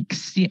about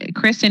pinks?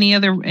 Chris,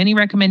 any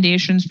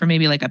recommendations for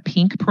maybe like a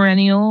pink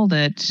perennial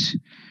that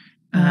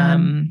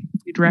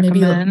you'd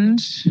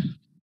recommend?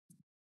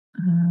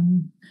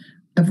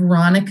 A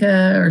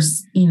Veronica or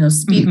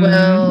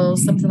Speedwell,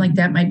 something like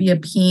that might be a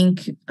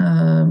pink.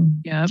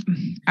 Yep.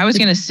 I was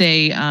gonna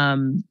say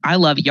I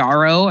love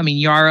yarrow. I mean,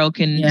 yarrow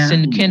can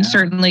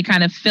certainly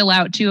kind of fill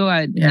out too.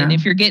 And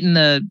if you're getting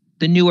the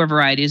newer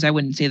varieties, I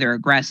wouldn't say they're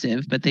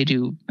aggressive, but they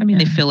do. I mean,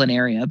 they fill an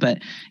area. But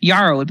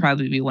yarrow would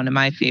probably be one of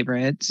my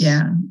favorites.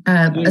 Yeah,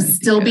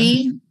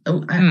 Astilbe.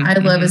 I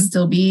love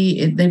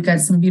Astilbe. They've got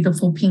some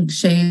beautiful pink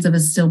shades of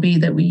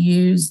Astilbe that we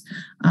use.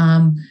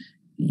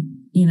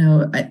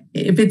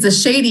 If it's a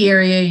shady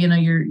area,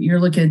 you're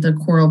looking at the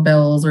coral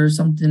bells or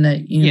something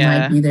that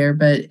might be there,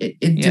 but it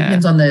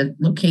depends on the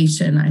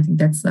location. I think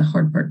that's the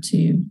hard part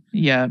too.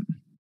 Yeah,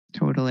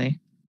 totally.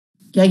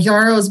 Yeah,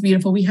 yarrow is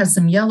beautiful. We have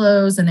some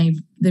yellows,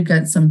 and they've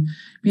got some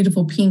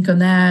beautiful pink on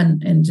that,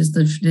 and just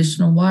the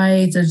traditional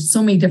whites. There's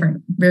so many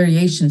different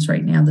variations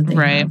right now that they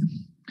have.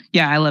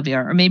 Yeah, I love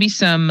yarrow. Maybe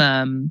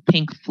some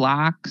pink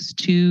phlox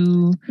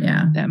too.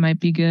 Yeah, that might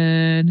be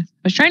good. I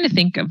was trying to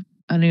think of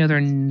any other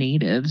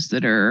natives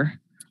that are,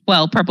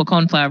 purple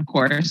coneflower, of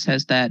course,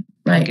 has that.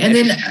 Right. And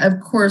then, of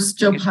course,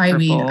 Joe Pye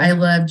weed. I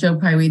love Joe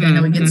Pye weed. I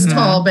know it gets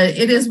tall, but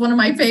it is one of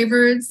my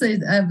favorites of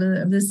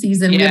the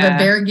season. We have a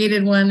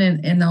variegated one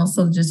and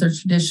also just a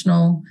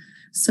traditional.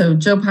 So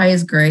Joe Pye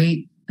is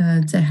great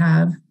to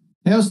have.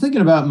 Hey, I was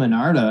thinking about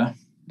Monarda.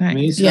 Nice. I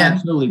mean, it's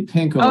not really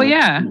pink. Oh,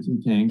 yeah.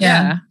 Pink.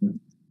 Yeah.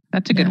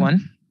 That's a good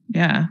one.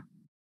 Yeah.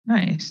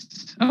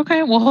 Nice.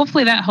 Okay. Well,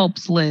 hopefully that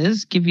helps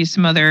Liz give you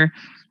some other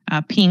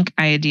pink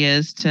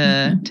ideas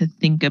to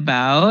think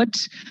about.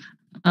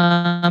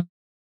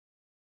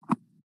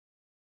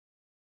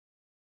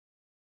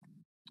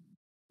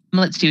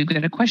 Let's see. We've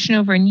got a question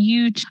over on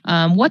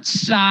YouTube. What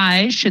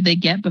size should they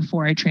get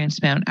before I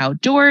transplant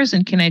outdoors,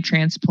 and can I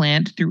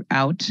transplant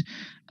throughout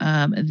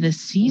the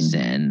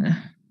season?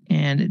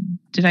 And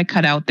did I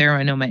cut out there?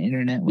 I know my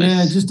internet was.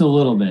 Yeah, just a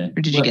little bit.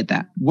 Or did you get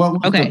that? What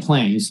was the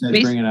plan? You said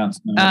bring it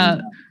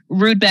outside.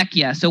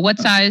 Rudbeckia. So what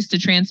size to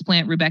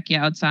transplant Rudbeckia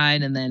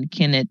outside, and then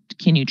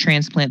can you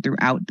transplant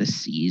throughout the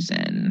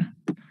season?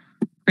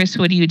 Chris,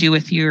 what do you do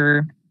with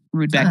your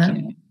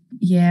Rudbeckia?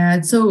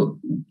 So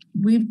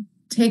we've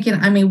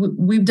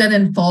done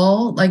in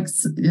fall,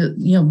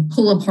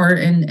 pull apart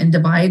and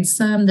divide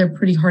some. They're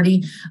pretty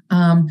hardy.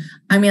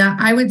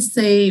 I would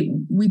say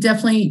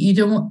you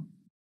don't want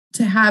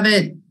to have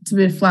it to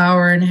be a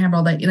flower and have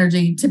all that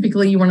energy.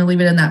 Typically, you want to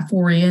leave it in that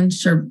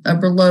 4-inch or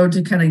below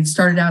to kind of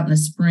start it out in the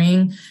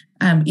spring.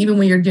 Even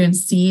when you're doing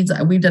seeds,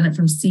 we've done it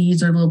from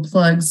seeds or little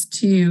plugs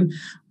too.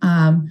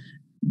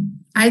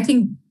 I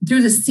think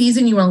through the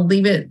season, you want to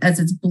leave it as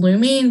it's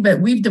blooming, but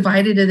we've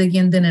divided it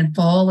again then in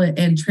fall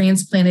and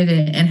transplanted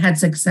it and had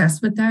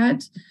success with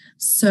that.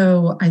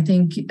 So I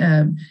think,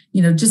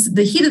 just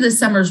the heat of the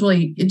summer is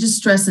really, it just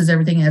stresses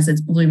everything as it's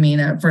blooming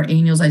for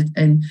annuals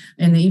and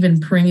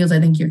even perennials. I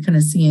think you're kind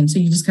of seeing. So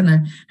you just kind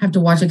of have to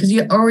watch it because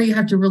you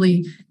have to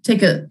really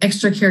take a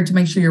extra care to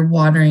make sure you're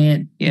watering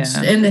it. Yeah.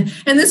 And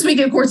this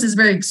week, of course, is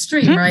very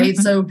extreme, right?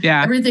 So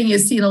everything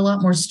is seeing a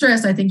lot more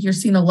stress. I think you're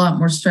seeing a lot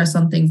more stress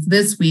on things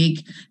this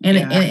week and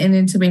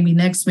into maybe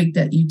next week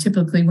that you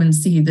typically wouldn't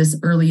see this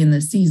early in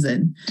the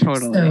season.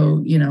 Totally.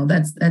 So,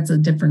 that's a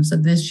difference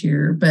of this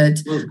year. But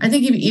I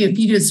think if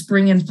you do it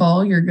spring and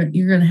fall, you're going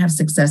to have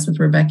success with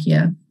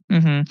Rudbeckia.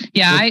 Mm-hmm.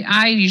 Yeah,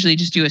 I usually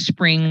just do a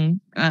spring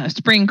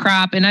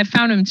crop, and I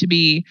found them to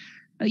be.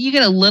 You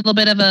get a little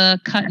bit of a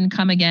cut and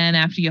come again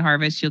after you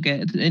harvest. You'll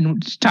get,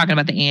 and talking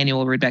about the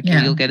annual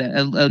Rudbeckia, you'll get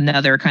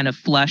another kind of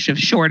flush of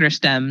shorter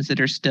stems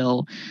that are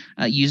still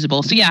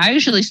usable. So I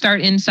usually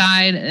start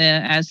inside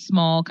as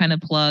small kind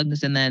of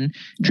plugs, and then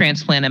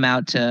transplant them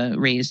out to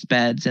raised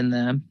beds in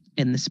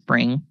the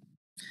spring.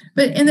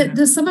 But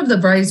some of the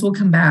varieties will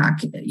come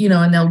back, and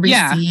they'll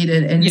reseed,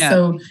 and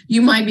so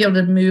you might be able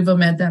to move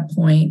them at that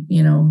point,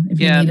 if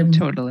you need them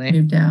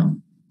moved out.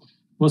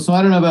 Well, so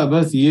I don't know about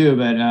both of you,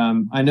 but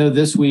I know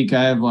this week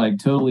I have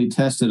totally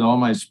tested all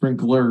my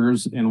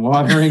sprinklers and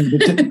watering.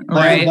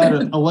 I was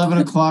at 11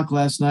 o'clock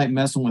last night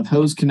messing with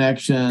hose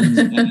connections,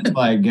 and it's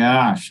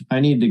gosh,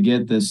 I need to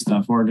get this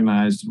stuff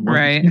organized.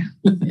 Right.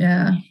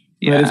 Yeah.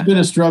 But it's been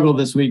a struggle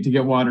this week to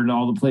get water to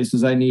all the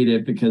places I need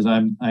it because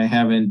I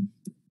haven't.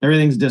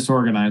 Everything's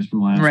disorganized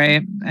from last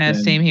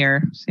week. Same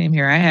here.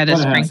 I had a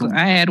sprinkler.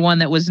 I had one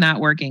that was not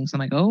working. So I'm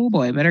like, oh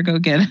boy, better go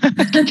get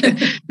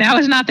it. Now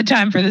is not the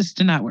time for this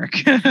to not work.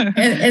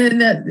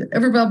 and then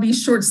everybody will be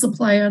short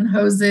supply on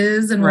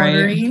hoses and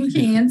watering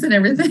cans and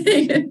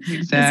everything.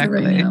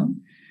 Exactly. Right now.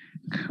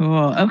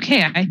 Cool.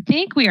 Okay. I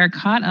think we are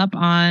caught up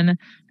on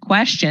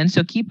questions.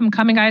 So keep them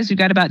coming, guys. We've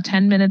got about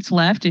 10 minutes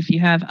left. If you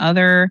have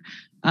other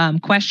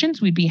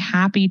questions, we'd be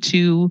happy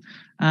to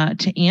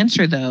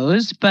answer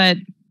those. But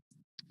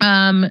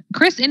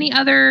Chris, any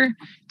other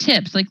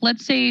tips?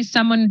 Let's say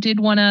someone did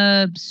want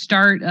to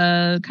start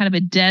a kind of a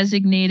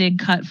designated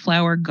cut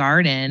flower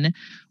garden.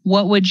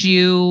 What would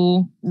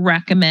you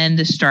recommend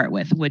to start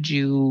with?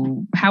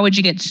 How would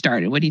you get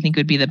started? What do you think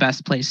would be the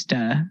best place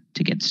to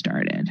get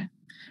started?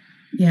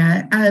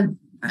 Yeah.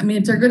 I mean,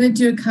 if they're going to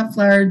do a cut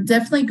flower,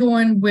 definitely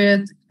going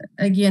with,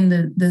 again,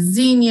 the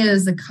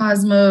zinnias, the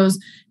cosmos,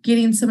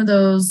 getting some of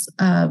those,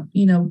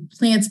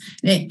 plants.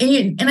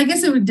 And I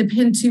guess it would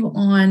depend too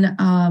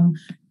on,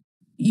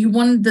 you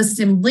want the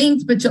stem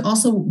length, but you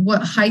also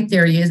what height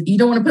there is. You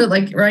don't want to put it,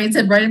 like Ryan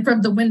said, right in front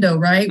of the window,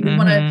 right? We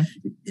want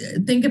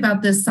to think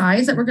about the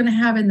size that we're going to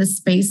have in the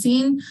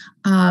spacing.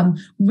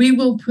 We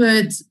will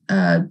put,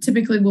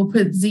 typically we'll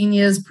put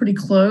zinnias pretty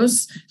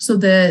close so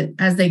that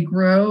as they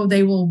grow,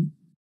 they will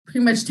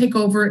pretty much take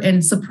over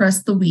and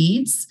suppress the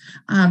weeds.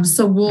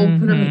 So we'll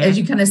put them, as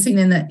you kind of seen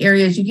in the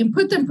areas, you can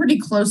put them pretty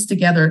close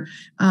together,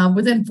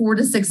 within 4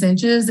 to 6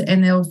 inches,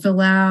 and they'll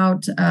fill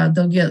out,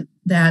 they'll get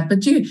that.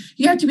 But you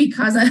have to be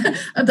cognizant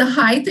of the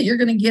height that you're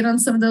going to get on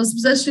some of those,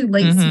 especially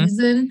late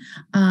season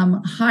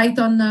height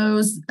on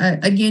those.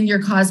 Again,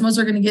 your cosmos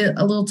are going to get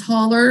a little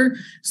taller.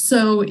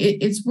 So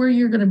it's where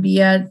you're going to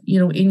be at,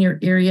 in your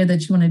area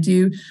that you want to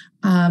do.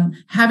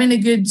 Having a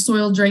good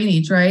soil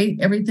drainage, right?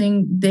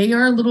 Everything, they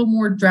are a little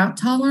more drought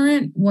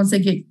tolerant once they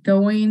get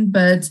going,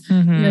 but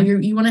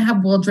you want to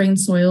have well-drained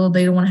soil.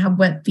 They don't want to have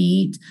wet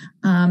feet.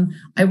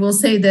 I will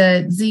say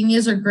that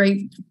zinnias are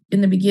great in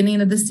the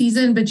beginning of the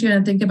season, but you got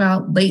to think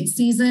about late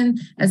season.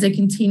 As they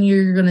continue,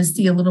 you're going to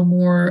see a little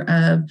more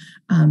of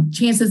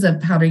chances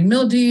of powdery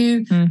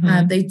mildew.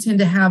 They tend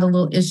to have a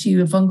little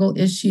issue of fungal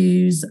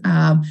issues.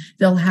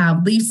 They'll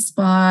have leaf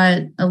spot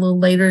a little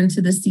later into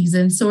the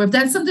season. So if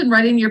that's something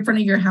right in your front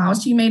of your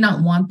house, you may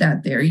not want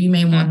that there. You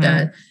may want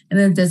that in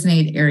a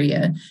designated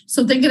area.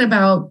 So thinking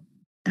about,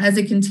 as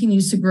it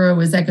continues to grow,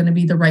 is that going to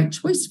be the right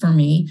choice for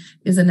me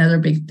is another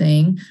big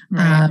thing.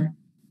 Right.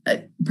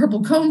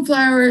 Purple cone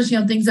flowers,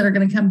 things that are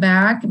going to come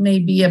back may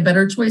be a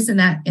better choice in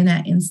that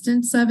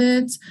instance of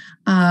it.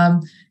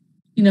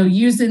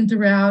 Using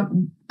throughout,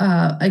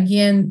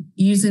 again,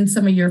 using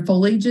some of your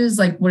foliages,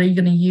 like what are you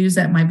going to use?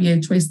 That might be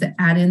a choice to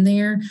add in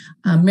there.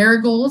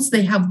 Marigolds,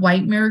 they have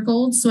white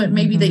marigolds. So it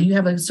may be that you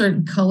have a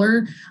certain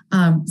color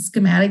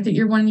schematic that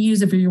you're wanting to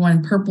use. If you're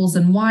wanting purples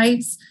and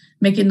whites,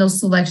 making those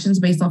selections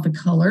based off of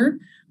color.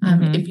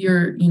 If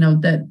you're,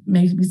 that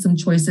may be some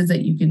choices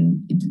that you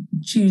can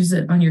choose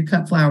it on your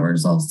cut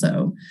flowers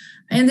also.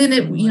 And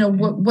then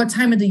what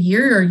time of the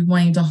year are you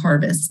wanting to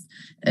harvest?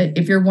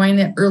 If you're wanting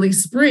it early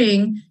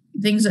spring,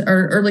 things that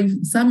are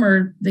early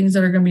summer, things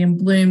that are going to be in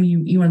bloom,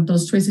 you want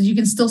those choices. You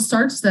can still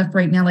start stuff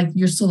right now, like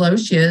your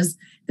celotias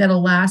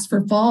that'll last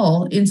for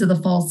fall into the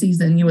fall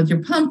season. With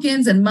your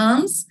pumpkins and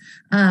mums,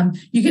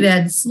 you could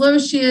add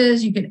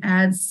celotias, you could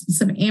add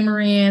some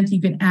amaranth,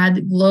 you could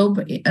add globe.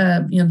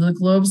 The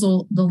globes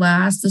will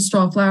last, the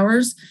straw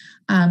flowers.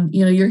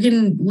 You're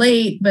getting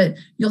late, but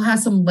you'll have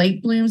some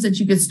late blooms that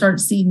you could start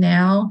seeing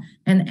now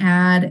and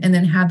add, and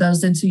then have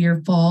those into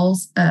your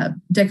fall's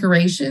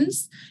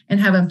decorations, and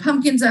having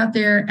pumpkins out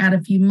there, add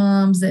a few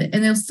mums, and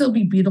they'll still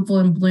be beautiful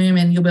and bloom,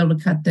 and you'll be able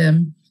to cut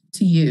them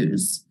to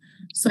use.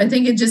 So I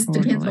think it just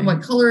depends on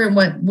what color and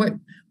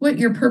what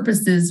your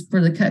purpose is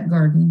for the cut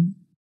garden.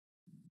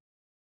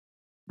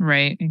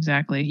 Right,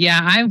 exactly. Yeah,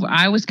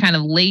 I was kind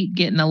of late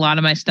getting a lot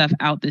of my stuff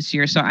out this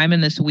year, so I'm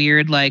in this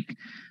weird lag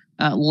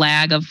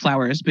of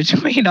flowers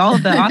between all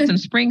of the awesome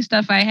spring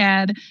stuff I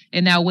had,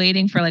 and now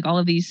waiting for all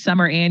of these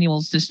summer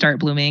annuals to start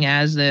blooming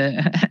as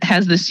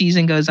the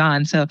season goes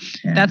on. So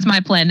that's my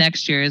plan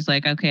next year is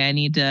okay, I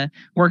need to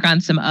work on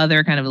some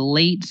other kind of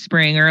late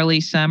spring, early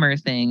summer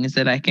things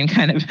that I can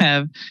kind of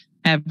have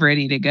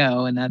ready to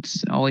go. And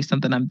that's always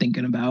something I'm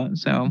thinking about.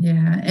 So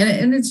yeah.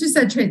 And it's just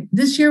that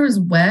this year was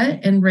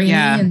wet and rainy.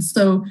 And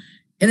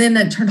then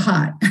that turned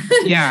hot.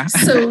 Yeah.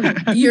 So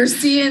you're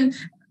seeing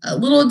a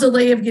little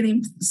delay of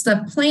getting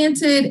stuff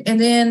planted,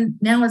 and then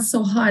now it's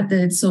so hot that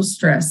it's so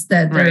stressed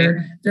that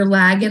they're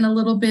lagging a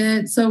little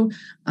bit. So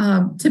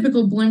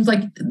typical blooms,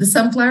 like the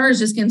sunflower is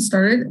just getting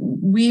started.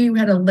 We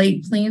had a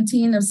late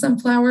planting of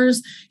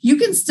sunflowers. You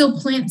can still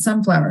plant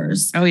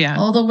sunflowers. Oh yeah,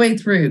 all the way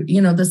through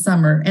the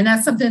summer, and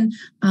that's something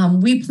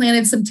we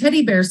planted some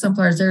teddy bear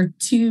sunflowers.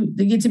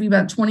 They get to be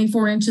about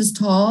 24 inches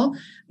tall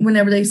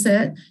whenever they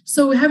set.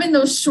 So having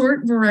those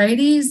short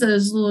varieties,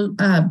 those little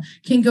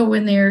can go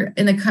in there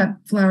in a cut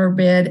flower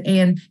bed,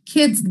 and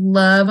kids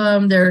love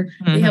them.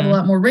 They have a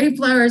lot more ray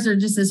flowers. They're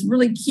just this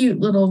really cute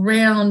little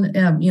round,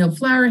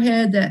 flower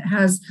head that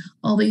has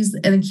all these,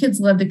 and the kids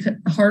love to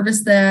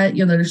harvest that.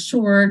 They're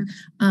short.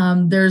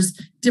 There's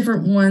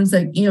different ones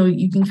that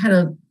you can kind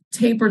of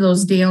taper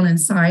those down in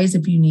size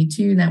if you need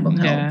to, and that will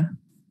help. Yeah,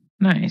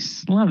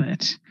 nice, love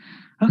it.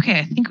 Okay,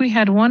 I think we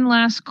had one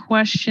last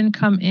question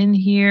come in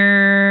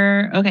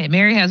here. Okay,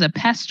 Mary has a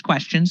pest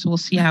question, so we'll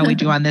see how we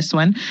do on this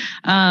one.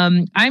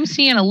 I'm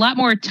seeing a lot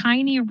more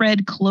tiny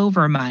red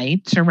clover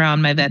mites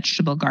around my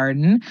vegetable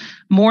garden,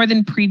 more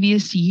than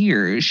previous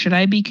years. Should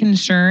I be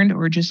concerned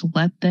or just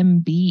let them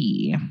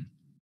be?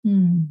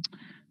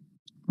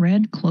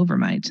 Red clover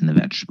mites in the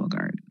vegetable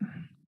garden.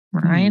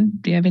 Ryan,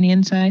 do you have any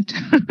insight?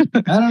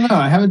 I don't know.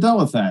 I haven't dealt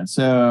with that.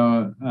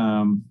 So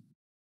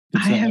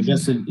I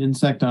guess an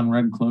insect on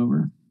red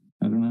clover.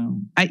 I don't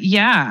know.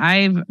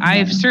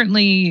 I've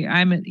certainly,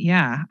 I'm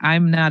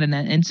not an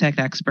insect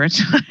expert,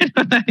 so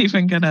I'm not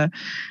even gonna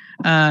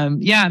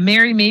Yeah,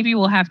 Mary, maybe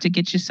we'll have to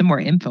get you some more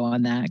info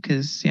on that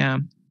because I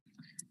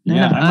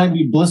might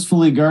be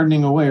blissfully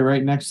gardening away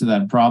right next to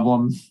that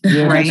problem.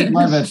 Yeah, right.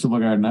 My vegetable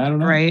garden. I don't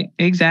know. Right,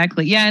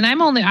 exactly. Yeah, and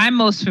I'm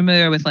most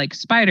familiar with like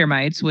spider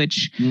mites,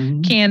 which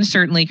can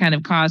certainly kind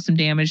of cause some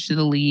damage to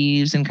the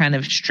leaves and kind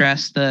of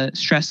stress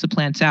the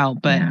plants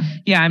out. But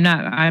I'm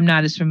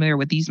not as familiar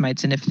with these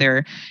mites, and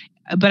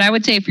but I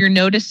would say if you're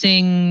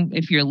noticing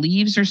if your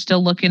leaves are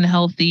still looking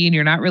healthy and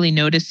you're not really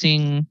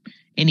noticing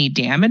any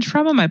damage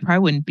from them, I probably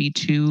wouldn't be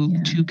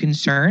too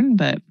concerned.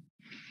 But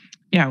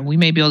yeah, we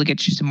may be able to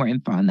get you some more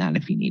info on that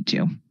if you need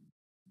to.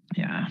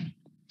 Yeah.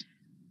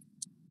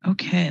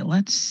 Okay,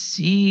 let's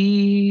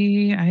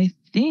see. I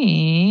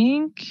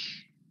think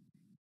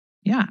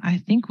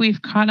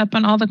we've caught up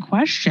on all the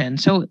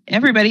questions. So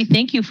everybody,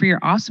 thank you for your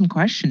awesome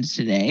questions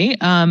today.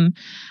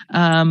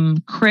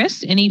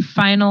 Chris, any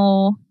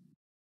final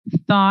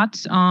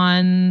thoughts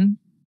on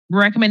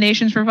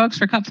recommendations for folks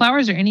for cut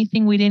flowers or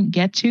anything we didn't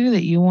get to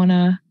that you want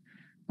to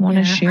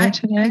share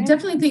today? I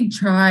definitely think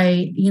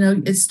try,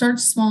 it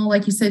starts small.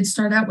 Like you said,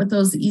 start out with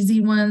those easy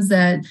ones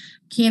that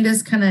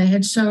Candice kind of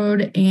had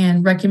showed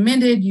and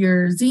recommended,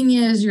 your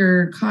zinnias,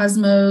 your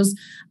cosmos.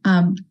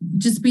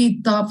 Just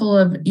be thoughtful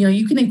of,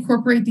 you can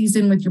incorporate these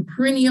in with your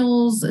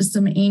perennials,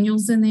 some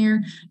annuals in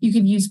there. You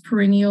can use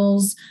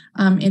perennials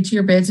into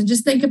your beds and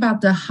just think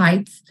about the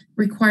height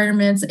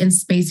requirements and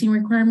spacing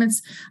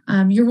requirements.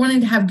 You're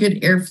wanting to have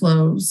good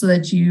airflow so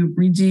that you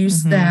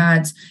reduce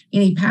that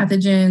any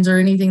pathogens or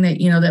anything that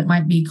that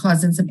might be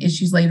causing some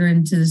issues later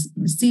into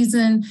the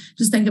season.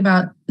 Just think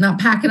about not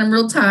packing them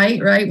real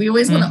tight, right? We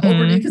always want to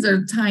overdo because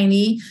they're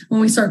tiny. When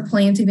we start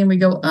planting them, we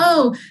go,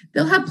 oh,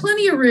 they'll have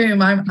plenty of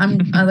room.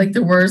 I like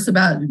the worst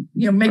about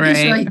making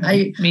sure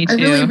I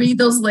really read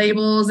those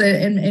labels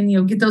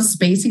and get those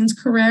spacings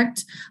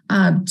correct.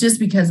 Just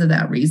because of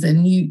that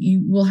reason,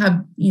 you will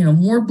have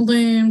more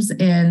blooms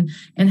and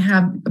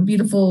have a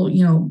beautiful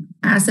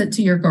asset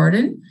to your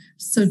garden.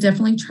 So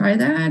definitely try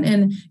that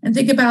and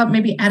think about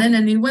maybe adding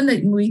a new one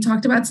that we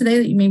talked about today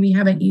that you maybe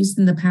haven't used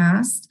in the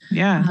past.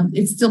 Yeah,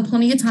 it's still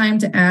plenty of time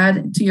to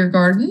add to your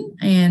garden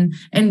and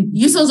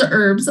use those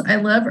herbs. I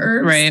love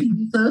herbs. Right.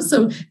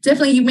 So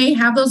definitely you may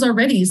have those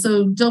already.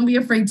 So don't be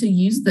afraid to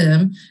use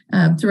them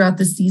throughout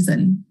the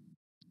season.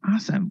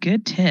 Awesome.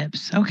 Good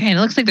tips. Okay. And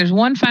it looks like there's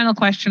one final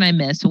question I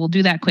missed. So we'll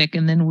do that quick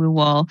and then we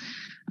will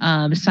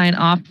sign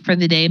off for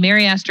the day.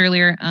 Mary asked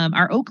earlier,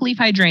 our oak leaf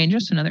hydrangea,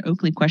 so another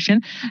oak leaf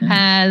question,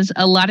 has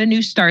a lot of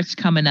new starts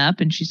coming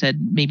up. And she said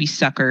maybe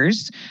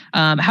suckers.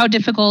 How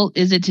difficult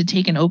is it to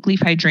take an oak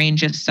leaf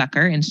hydrangea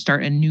sucker and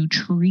start a new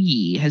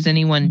tree? Has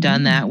anyone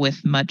done that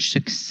with much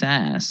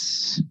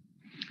success?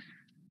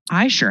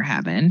 I sure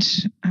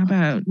haven't. How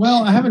about?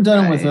 Well, I haven't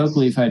done it with oak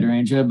leaf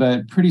hydrangea,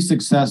 but pretty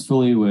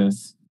successfully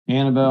with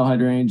Annabelle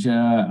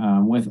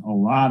hydrangea, with a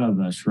lot of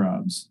the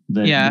shrubs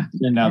that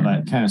send out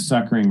that kind of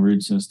suckering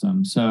root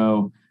system.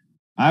 So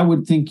I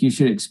would think you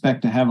should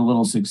expect to have a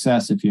little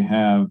success if you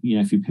have,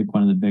 if you pick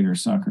one of the bigger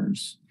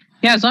suckers.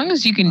 Yeah, as long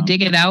as you can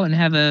dig it out and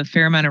have a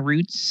fair amount of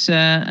roots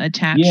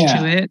attached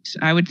to it,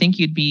 I would think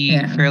you'd be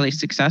fairly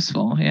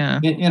successful. Yeah.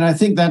 And I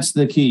think that's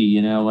the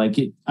key,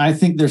 I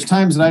think there's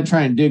times that I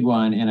try and dig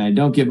one and I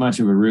don't get much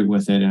of a root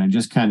with it. And I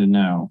just kind of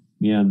know,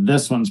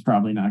 this one's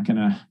probably not going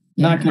to happen.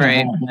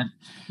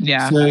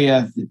 Yeah. So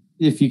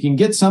if you can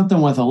get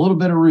something with a little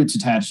bit of roots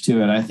attached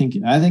to it, I think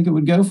it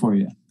would go for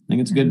you. I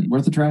think it's good,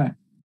 worth a try.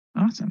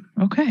 Awesome.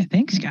 Okay.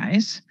 Thanks,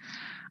 guys.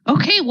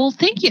 Okay, well,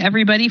 thank you,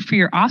 everybody, for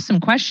your awesome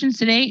questions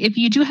today. If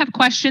you do have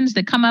questions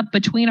that come up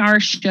between our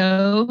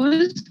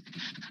shows,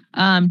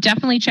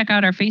 definitely check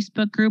out our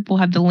Facebook group. We'll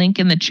have the link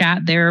in the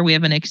chat there. We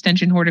have an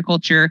Extension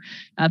Horticulture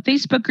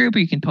Facebook group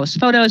where you can post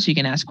photos, you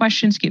can ask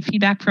questions, get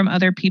feedback from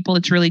other people.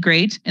 It's really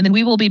great. And then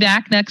we will be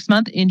back next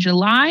month in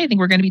July. I think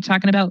we're going to be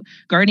talking about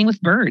gardening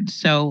with birds.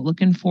 So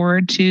looking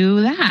forward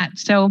to that.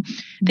 So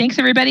thanks,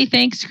 everybody.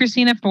 Thanks,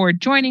 Christina, for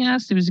joining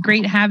us. It was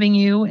great having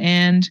you.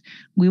 And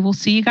we will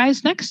see you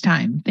guys next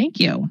time. Thank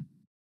you.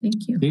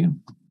 Thank you. See you.